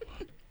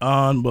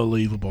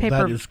 Unbelievable. Paper-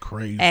 That is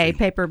crazy. Hey,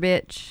 paper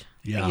bitch.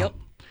 Yeah. Yep.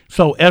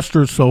 So,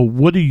 Esther,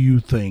 what do you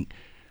think?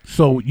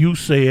 So, you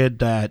said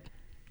that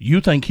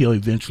you think he'll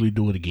eventually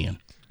do it again.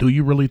 Do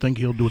you really think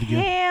he'll do it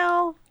again?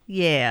 Hell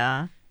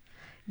yeah.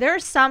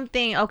 There's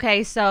something,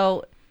 okay,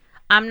 so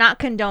I'm not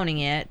condoning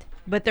it,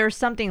 but there's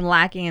something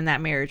lacking in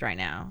that marriage right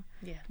now.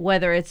 Yeah.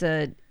 Whether it's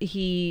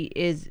he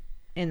is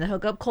in the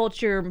hookup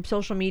culture,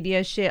 social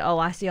media shit. Oh,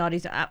 I see all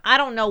these. I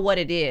don't know what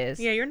it is.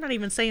 Yeah, you're not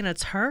even saying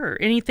it's her.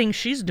 Anything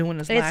she's doing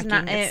is It's lacking.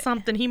 not- It's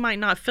something he might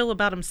not feel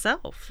about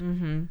himself.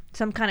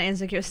 Some kind of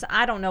insecure. So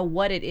I don't know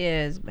what it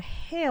is, but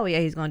hell yeah,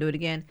 he's gonna do it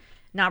again.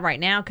 Not right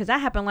now, because that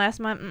happened last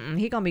month.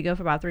 He gonna be good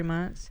for about 3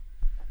 months.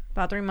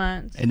 About 3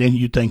 months. And then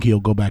you think he'll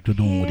go back to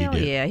doing what he Hell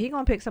did. yeah, he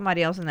gonna pick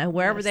somebody else in that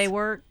wherever Yes. they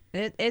work.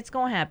 It's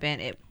gonna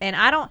happen. And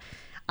I don't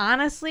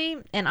honestly.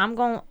 And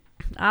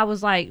I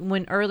was like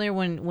when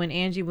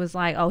Angie was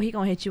like, "Oh, he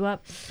gonna hit you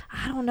up."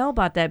 I don't know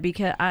about that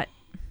because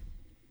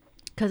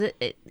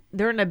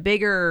they're in a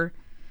bigger.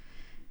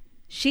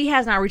 She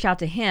has not reached out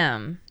to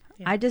him.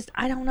 Yeah. I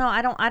don't know.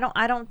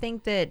 I don't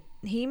think that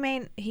he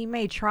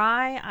may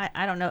try.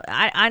 I don't know.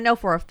 I know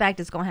for a fact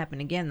it's gonna happen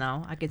again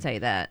though. I can tell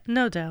you that.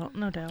 No doubt,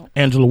 no doubt.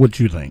 Angela,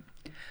 what you think?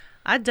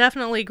 I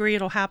definitely agree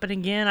it'll happen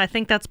again. I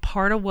think that's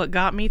part of what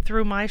got me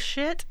through my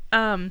shit.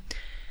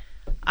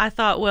 I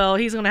thought, well,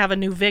 he's going to have a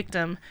new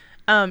victim.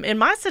 In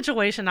my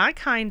situation, I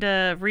kind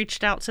of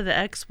reached out to the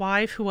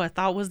ex-wife who I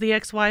thought was the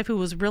ex-wife, who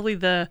was really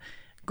the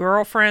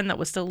girlfriend that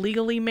was still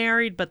legally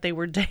married, but they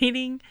were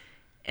dating.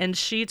 And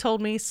she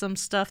told me some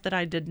stuff that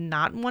I did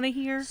not want to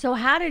hear. So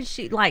how did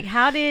she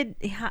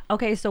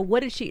okay, so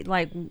what did she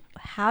like,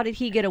 how did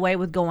he get away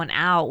with going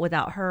out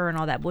without her and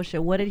all that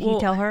bullshit? What did he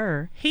tell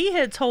her? He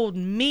had told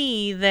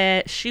me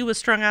that she was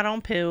strung out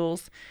on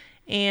pills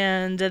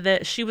and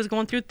that she was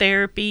going through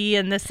therapy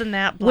and this and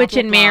that, blah, Which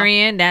blah, in blah.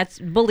 Marion, that's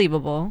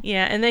believable.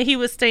 Yeah, and that he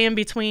was staying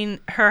between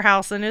her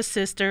house and his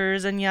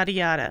sister's and yada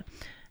yada.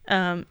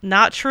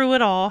 Not true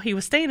at all. He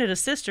was staying at his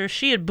sister's.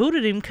 She had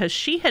booted him because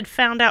she had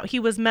found out he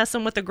was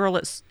messing with a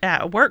girl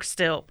at work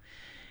still.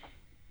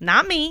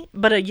 Not me,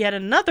 but yet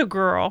another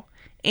girl.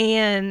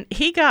 And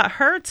he got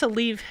her to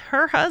leave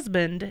her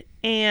husband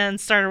and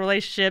start a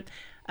relationship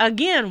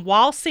again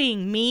while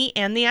seeing me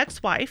and the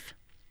ex-wife.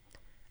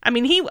 I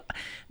mean,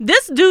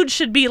 this dude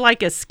should be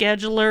like a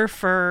scheduler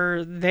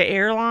for the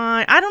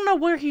airline. I don't know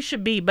where he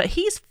should be, but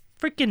he's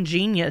freaking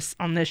genius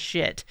on this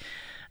shit.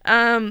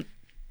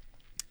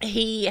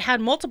 He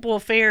had multiple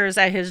affairs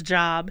at his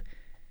job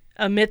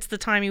amidst the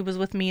time he was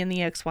with me and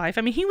the ex-wife.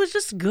 I mean, he was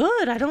just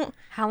good.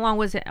 How long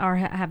was it, or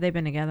have they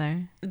been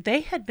together?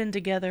 They had been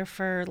together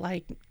for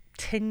like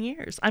 10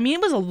 years. I mean,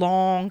 it was a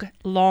long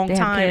They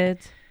time. have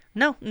kids?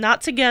 No,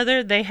 not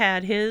together. They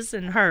had his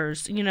and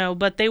hers,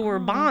 but they were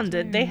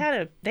bonded. They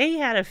had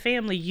a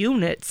family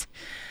unit.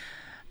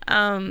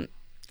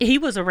 He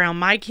was around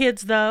my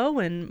kids though,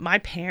 and my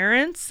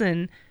parents,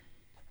 and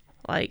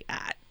like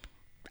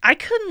I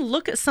couldn't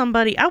look at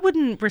somebody. I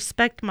wouldn't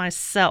respect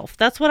myself.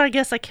 That's what I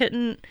guess I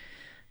couldn't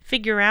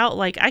figure out.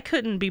 Like, I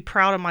couldn't be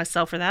proud of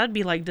myself for that. I'd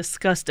be like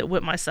disgusted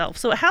with myself.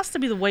 So it has to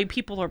be the way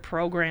people are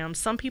programmed.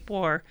 Some people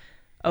are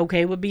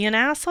okay with being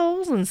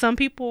assholes, and some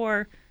people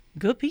are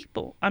good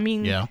people. I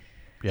mean, Yeah.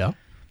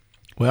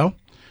 Well,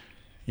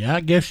 yeah, I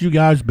guess you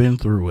guys been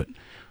through it.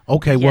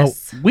 Okay,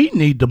 Yes. well, we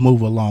need to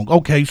move along.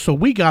 Okay, so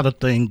we got a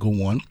thing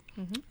going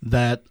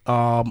that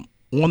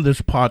on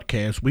this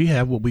podcast, we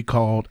have what we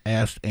called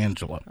Ask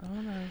Angela.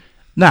 Oh, no.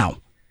 Now,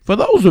 for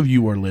those of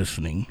you who are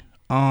listening,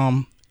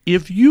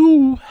 if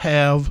you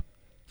have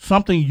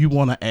something you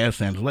want to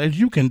ask Angela, as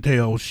you can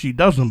tell, she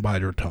doesn't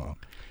bite her tongue.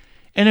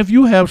 And if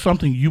you have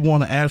something you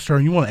want to ask her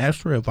and you want to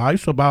ask her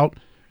advice about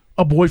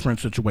a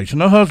boyfriend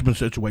situation, a husband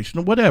situation,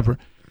 or whatever,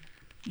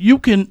 you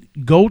can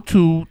go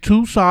to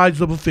Two Sides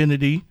of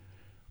Affinity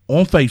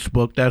on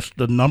Facebook. That's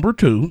the number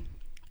 2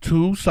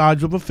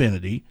 Sides of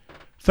Affinity,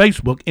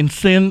 Facebook, and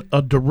send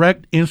a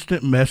direct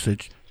instant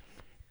message,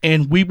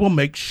 and we will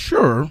make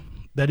sure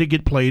that it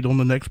get played on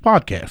the next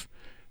podcast.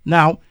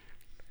 Now,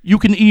 you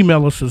can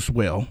email us as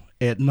well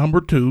at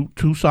number 2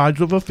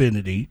 Sides of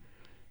Affinity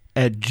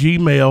at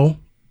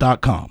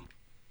gmail.com.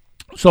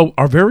 So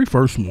our very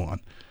first one,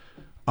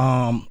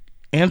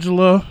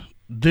 Angela,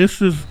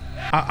 this is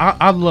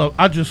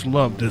I just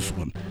love this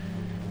one,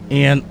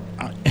 and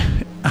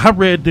I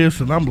read this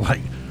and I'm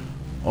like,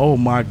 oh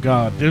my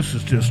God, this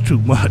is just too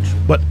much.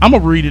 But I'm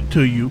gonna read it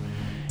to you,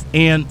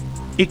 and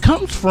it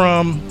comes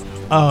from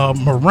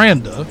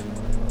Miranda.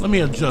 Let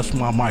me adjust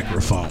my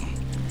microphone.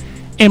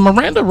 And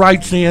Miranda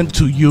writes in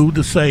to you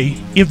to say,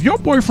 if your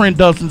boyfriend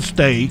doesn't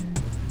stay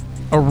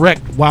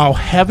erect while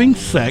having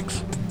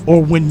sex,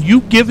 or when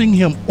you giving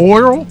him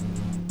oral,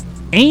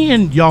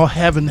 and y'all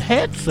haven't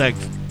had sex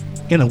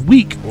in a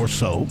week or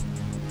so,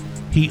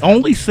 he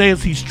only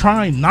says he's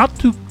trying not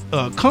to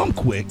come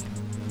quick,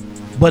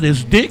 but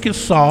his dick is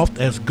soft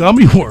as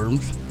gummy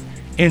worms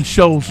and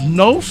shows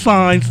no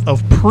signs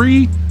of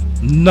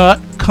pre-nut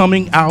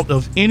coming out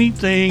of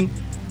anything,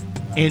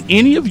 and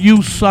any of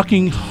you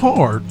sucking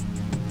hard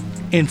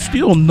and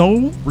still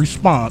no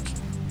response,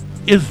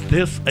 is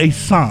this a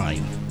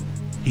sign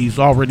he's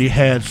already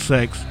had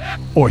sex,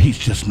 or he's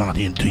just not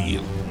into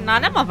you? Nah,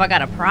 that motherfucker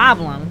got a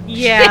problem.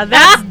 Yeah,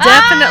 that's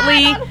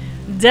definitely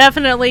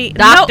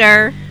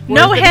Doctor.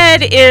 No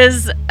head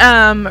is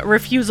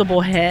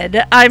refusable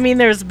head. I mean,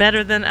 there's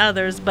better than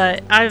others,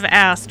 but I've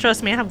asked.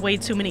 Trust me, I have way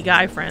too many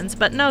guy friends.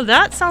 But no,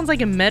 that sounds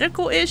like a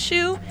medical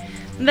issue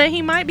that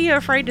he might be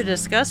afraid to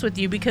discuss with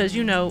you because,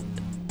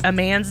 a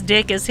man's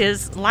dick is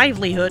his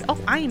livelihood. Oh,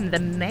 I am the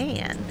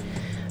man.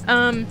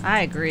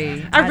 I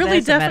agree. I really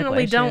That's a medical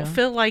definitely don't issue.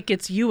 feel like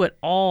it's you at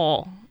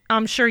all.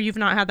 I'm sure you've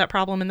not had that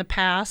problem in the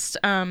past,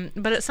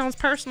 but it sounds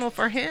personal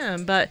for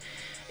him. But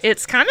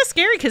it's kind of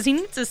scary because he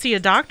needs to see a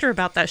doctor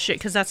about that shit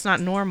because that's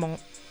not normal.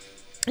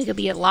 It could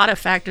be a lot of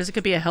factors. It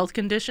could be a health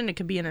condition. It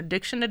could be an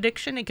addiction.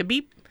 It could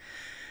be,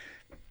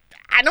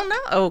 I don't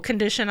know,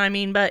 condition, I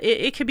mean, but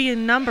it could be a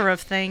number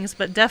of things,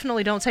 but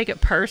definitely don't take it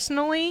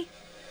personally.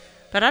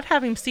 But I'd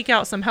have him seek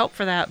out some help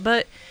for that.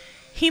 But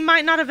he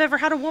might not have ever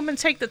had a woman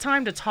take the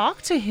time to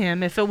talk to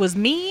him. If it was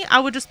me, I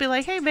would just be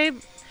like, hey, babe,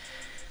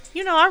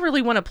 I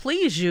really want to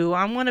please you.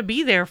 I want to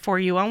be there for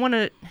you. I want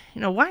to,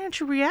 why aren't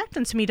you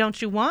reacting to me?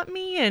 Don't you want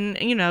me? And,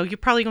 you're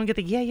probably going to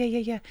get the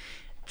yeah.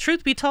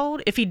 Truth be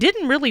told, if he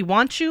didn't really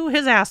want you,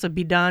 his ass would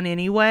be done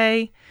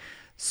anyway.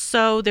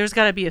 So there's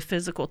got to be a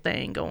physical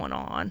thing going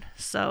on.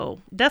 So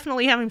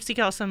definitely have him seek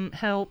out some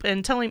help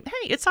and tell him,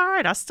 hey, it's all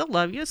right. I still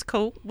love you. It's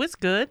cool. It's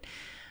good.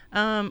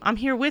 I'm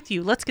here with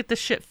you. Let's get this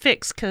shit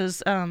fixed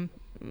because, we're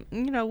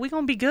going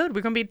to be good.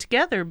 We're going to be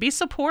together. Be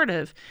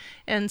supportive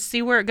and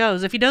see where it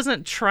goes. If he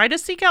doesn't try to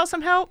seek out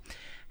some help,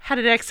 had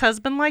an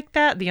ex-husband like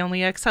that, the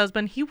only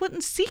ex-husband, he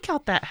wouldn't seek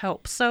out that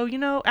help. So,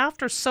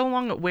 after so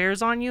long it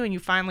wears on you and you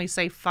finally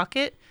say, fuck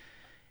it.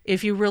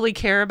 If you really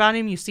care about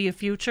him, you see a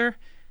future,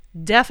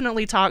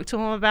 definitely talk to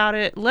him about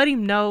it. Let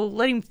him know,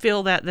 let him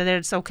feel that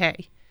it's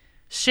okay.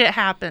 Shit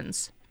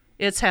happens.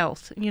 It's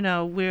health.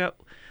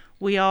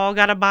 We all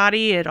got a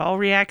body. It all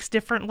reacts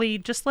differently.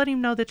 Just let him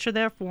know that you're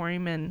there for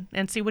him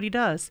and see what he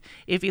does.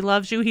 If he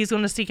loves you, he's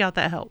going to seek out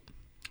that help.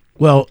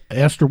 Well,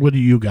 Esther, what do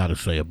you got to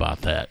say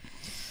about that?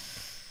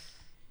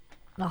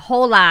 A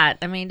whole lot.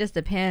 I mean, this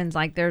depends.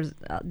 Like, there's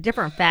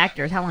different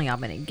factors. How long y'all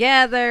been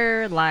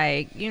together?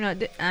 Like,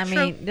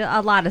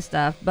 a lot of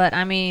stuff. But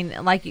I mean,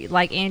 like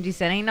Angie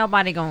said, ain't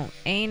nobody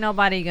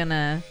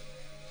gonna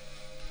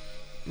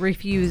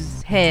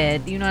refuse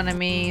head. You know what I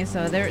mean?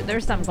 So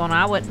there's something going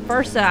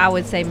on. I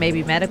would say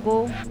maybe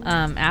medical.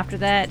 After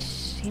that,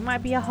 he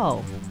might be a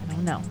hoe. I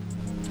don't know.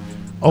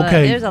 Okay. But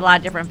there's a lot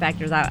of different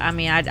factors.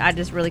 I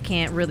just really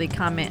can't really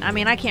comment. I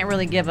mean, I can't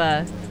really give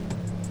an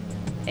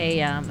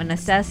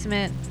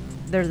assessment.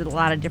 There's a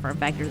lot of different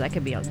factors that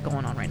could be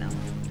going on right now.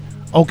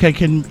 Okay,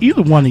 can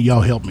either one of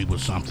y'all help me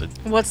with something?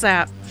 What's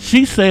that?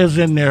 She says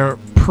in there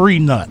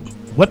pre-nut.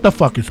 What the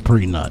fuck is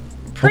pre-nut?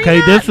 Pre-nut?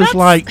 Okay, this is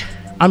like,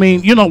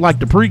 like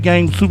the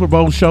pre-game Super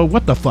Bowl show.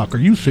 What the fuck? Are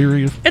you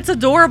serious? It's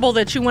adorable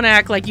that you want to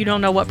act like you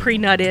don't know what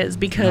pre-nut is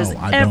because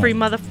every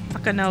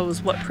motherfucker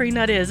knows what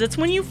pre-nut is. It's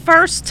when you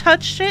first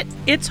touch it,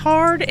 it's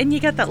hard, and you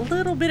get that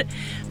little bit.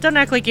 Don't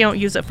act like you don't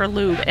use it for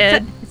lube,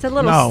 Ed. It's a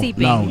little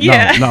seeping. No,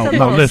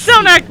 listen.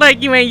 Don't act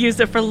like you ain't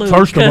used it for lube.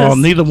 First of all,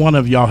 neither one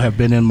of y'all have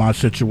been in my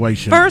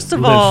situation. First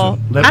of all,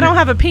 I don't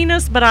have a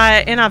penis, but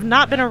I've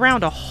not been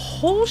around a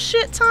whole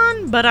shit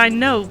ton, but I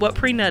know what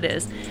pre-nut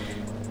is.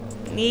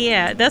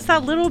 Yeah, that's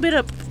that little bit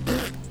of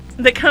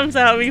that comes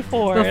out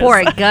before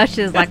it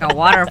gushes like a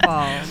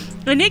waterfall.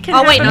 And it can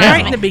happen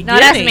right in the beginning. No,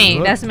 that's me.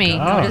 That's me.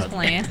 I'm just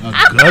playing.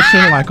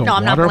 Gushing like a No,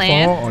 I'm not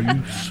playing. waterfall? Are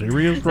you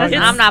serious right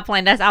now? I'm not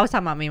playing. I was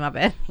talking about me. My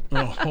bad.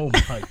 Oh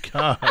my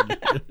God.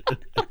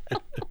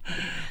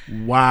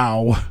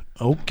 Wow.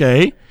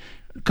 Okay.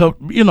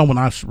 When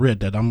I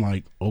read that, I'm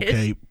like,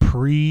 okay,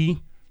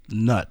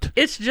 pre-nut.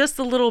 It's just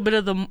a little bit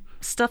of the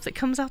stuff that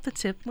comes out the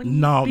tip wait a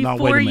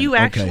minute. You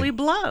actually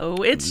blow.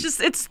 It's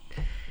just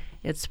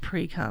it's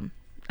pre-cum.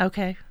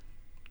 Okay.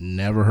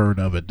 Never heard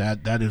of it.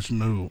 That is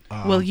new.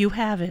 Well, you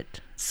have it.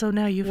 So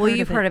now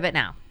you've heard of it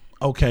now.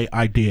 Okay,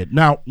 I did.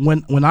 Now,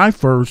 when I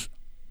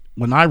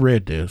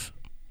read this,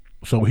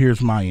 so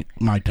here's my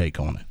take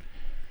on it.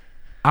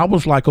 I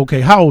was like,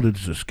 okay, how old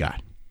is this guy?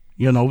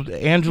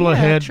 Angela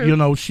had,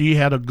 true. She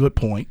had a good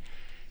point.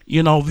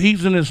 If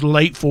he's in his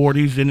late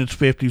 40s, in his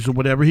 50s or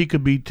whatever, he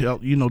could be,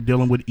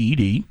 dealing with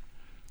ED,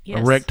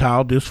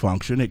 erectile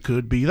dysfunction. It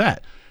could be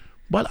that.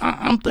 But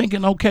I'm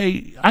thinking,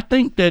 okay, I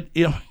think that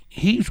if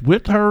he's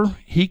with her,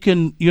 he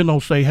can,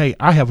 say, hey,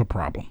 I have a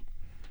problem,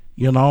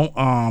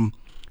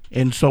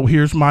 and so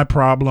here's my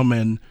problem,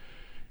 and,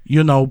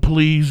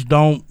 please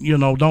don't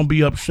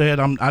be upset.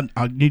 I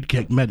need to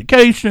take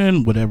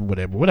medication,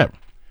 whatever.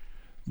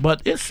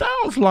 But it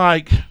sounds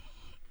like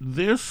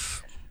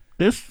this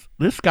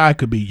guy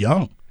could be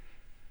young.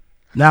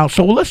 Now,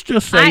 so let's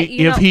just say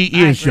if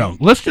he is young.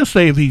 Let's just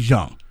say if he's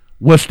young.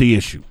 What's the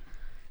issue?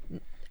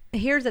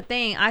 Here's the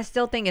thing. I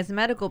still think it's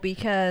medical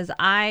because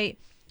I've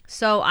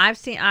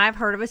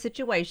heard of a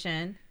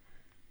situation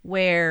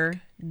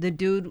where the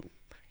dude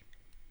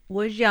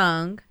was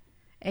young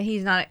and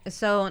he's not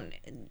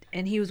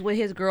and he was with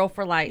his girl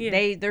for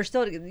they're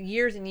still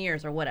years and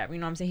years or whatever. You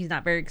know what I'm saying? He's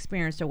not very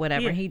experienced or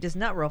whatever. Yeah. He just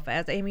nut real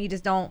fast. I mean, he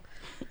just don't.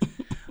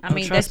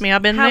 Trust me,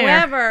 I've been there.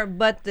 However,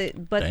 but the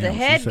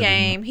head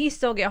game, he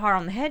still get hard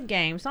on the head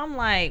game. So I'm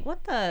like,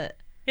 what the?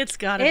 It's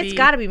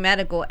gotta be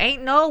medical.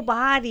 Ain't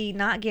nobody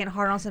not getting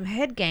hard on some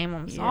head game.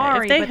 I'm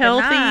sorry. If they but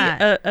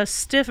healthy, a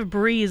stiff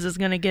breeze is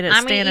gonna get it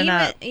standing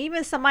up.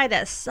 Even somebody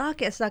that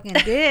suck at sucking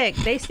dick,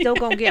 they still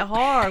gonna get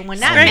hard.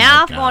 When that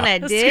mouth on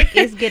that dick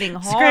is getting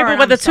hard, scrape it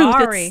with a tooth.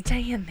 It's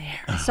staying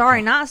there.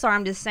 Sorry, not sorry.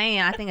 I'm just saying.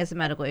 I think it's a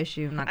medical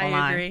issue. I'm not gonna lie.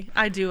 I agree.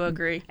 I do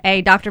agree.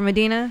 Hey, Dr.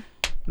 Medina.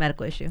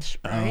 Medical issue.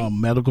 Right?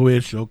 Medical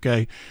issue.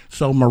 Okay.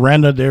 So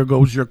Miranda, there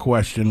goes your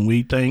question.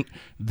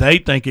 They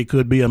think it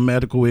could be a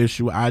medical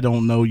issue. I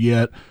don't know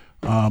yet.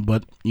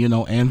 But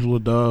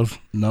Angela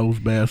knows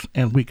best,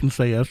 and we can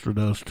say Esther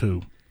does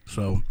too.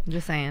 So,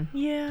 Just saying.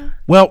 Yeah.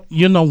 well,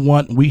 you know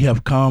what? We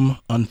have come,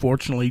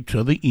 unfortunately,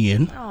 to the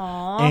end.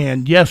 Aww.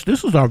 And yes,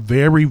 this is our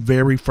very,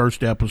 very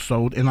first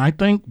episode, and I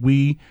think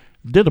we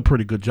did a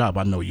pretty good job.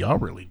 I know y'all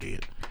really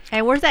did.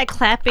 Hey, where's that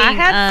clapping? I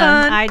had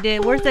fun. I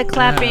did. Where's the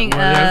clapping?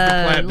 well, there's the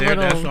clap there.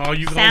 Little That's all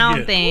you gonna sound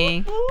get.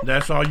 thing.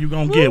 That's all you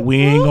gonna get.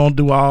 We ain't gonna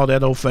do all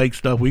that old fake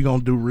stuff. We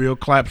gonna do real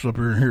claps up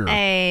in here.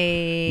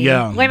 Hey.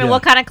 Yeah, Wait a minute. yeah.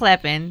 What kind of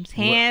clapping?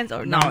 Hands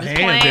or No, just hands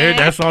playing? there.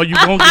 That's all you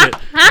gonna get.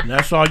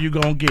 That's all you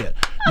gonna get.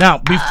 Now,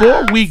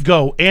 before we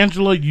go,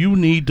 Angela, you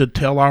need to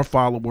tell our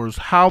followers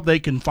how they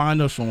can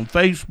find us on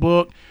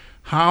Facebook,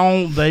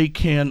 how they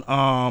can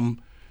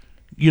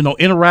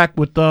interact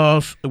with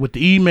us with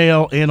the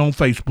email and on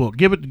Facebook.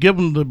 Give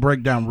them the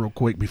breakdown real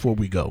quick before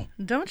we go.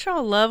 Don't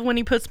y'all love when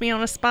he puts me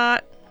on a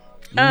spot?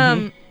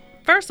 Mm-hmm.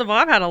 First of all,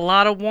 I've had a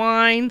lot of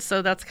wine,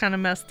 so that's kind of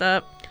messed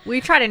up. We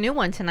tried a new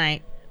one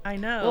tonight. I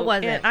know. What was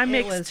And it? I It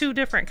mixed was- 2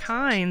 different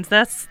kinds.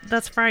 That's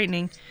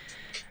frightening.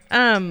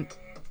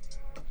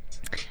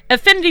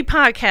 Affinity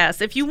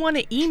Podcast. If you want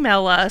to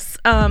email us,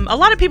 a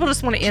lot of people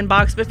just want to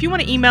inbox, but if you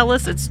want to email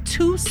us, it's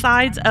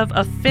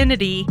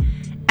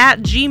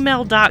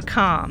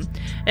 2sidesofaffinity@gmail.com.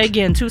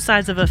 Again,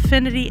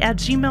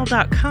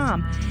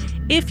 2sidesofaffinity@gmail.com.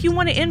 If you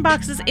want to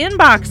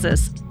inbox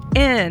us.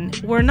 And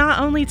we're not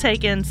only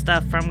taking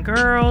stuff from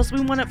girls,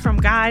 we want it from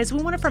guys,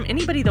 we want it from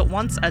anybody that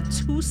wants a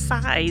 2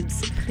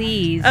 sides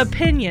Please.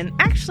 opinion.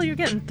 Actually, you're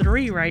getting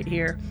 3 right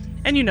here.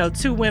 And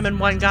 2 women,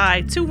 1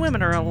 guy. 2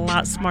 women are a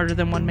lot smarter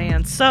than 1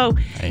 man. So,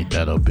 Ain't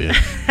that a bitch?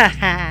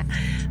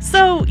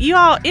 so you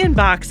all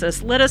inbox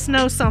us. Let us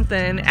know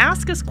something.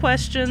 Ask us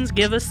questions.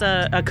 Give us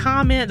a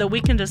comment that we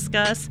can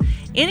discuss.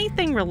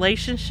 Anything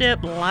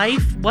relationship,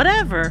 life,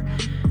 whatever.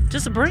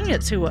 Just bring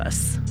it to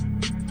us.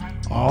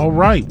 All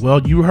right.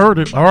 Well, you heard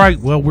it. All right.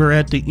 Well, we're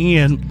at the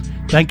end.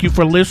 Thank you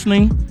for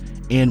listening,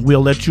 and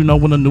we'll let you know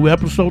when a new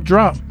episode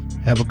drops.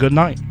 Have a good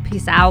night.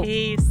 Peace out.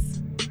 Peace.